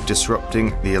listening to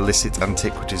Disrupting the Illicit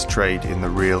Antiquities Trade in the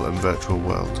Real and Virtual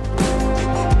World.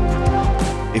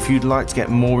 If you'd like to get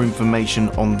more information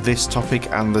on this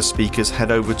topic and the speakers, head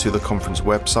over to the conference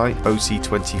website,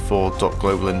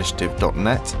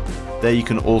 oc24.globalinitiative.net. There you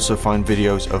can also find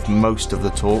videos of most of the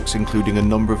talks, including a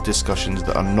number of discussions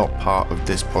that are not part of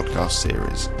this podcast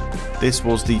series. This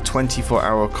was the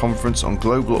 24-hour Conference on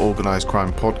Global Organised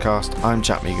Crime podcast. I'm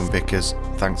Jack Megan Vickers.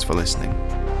 Thanks for listening.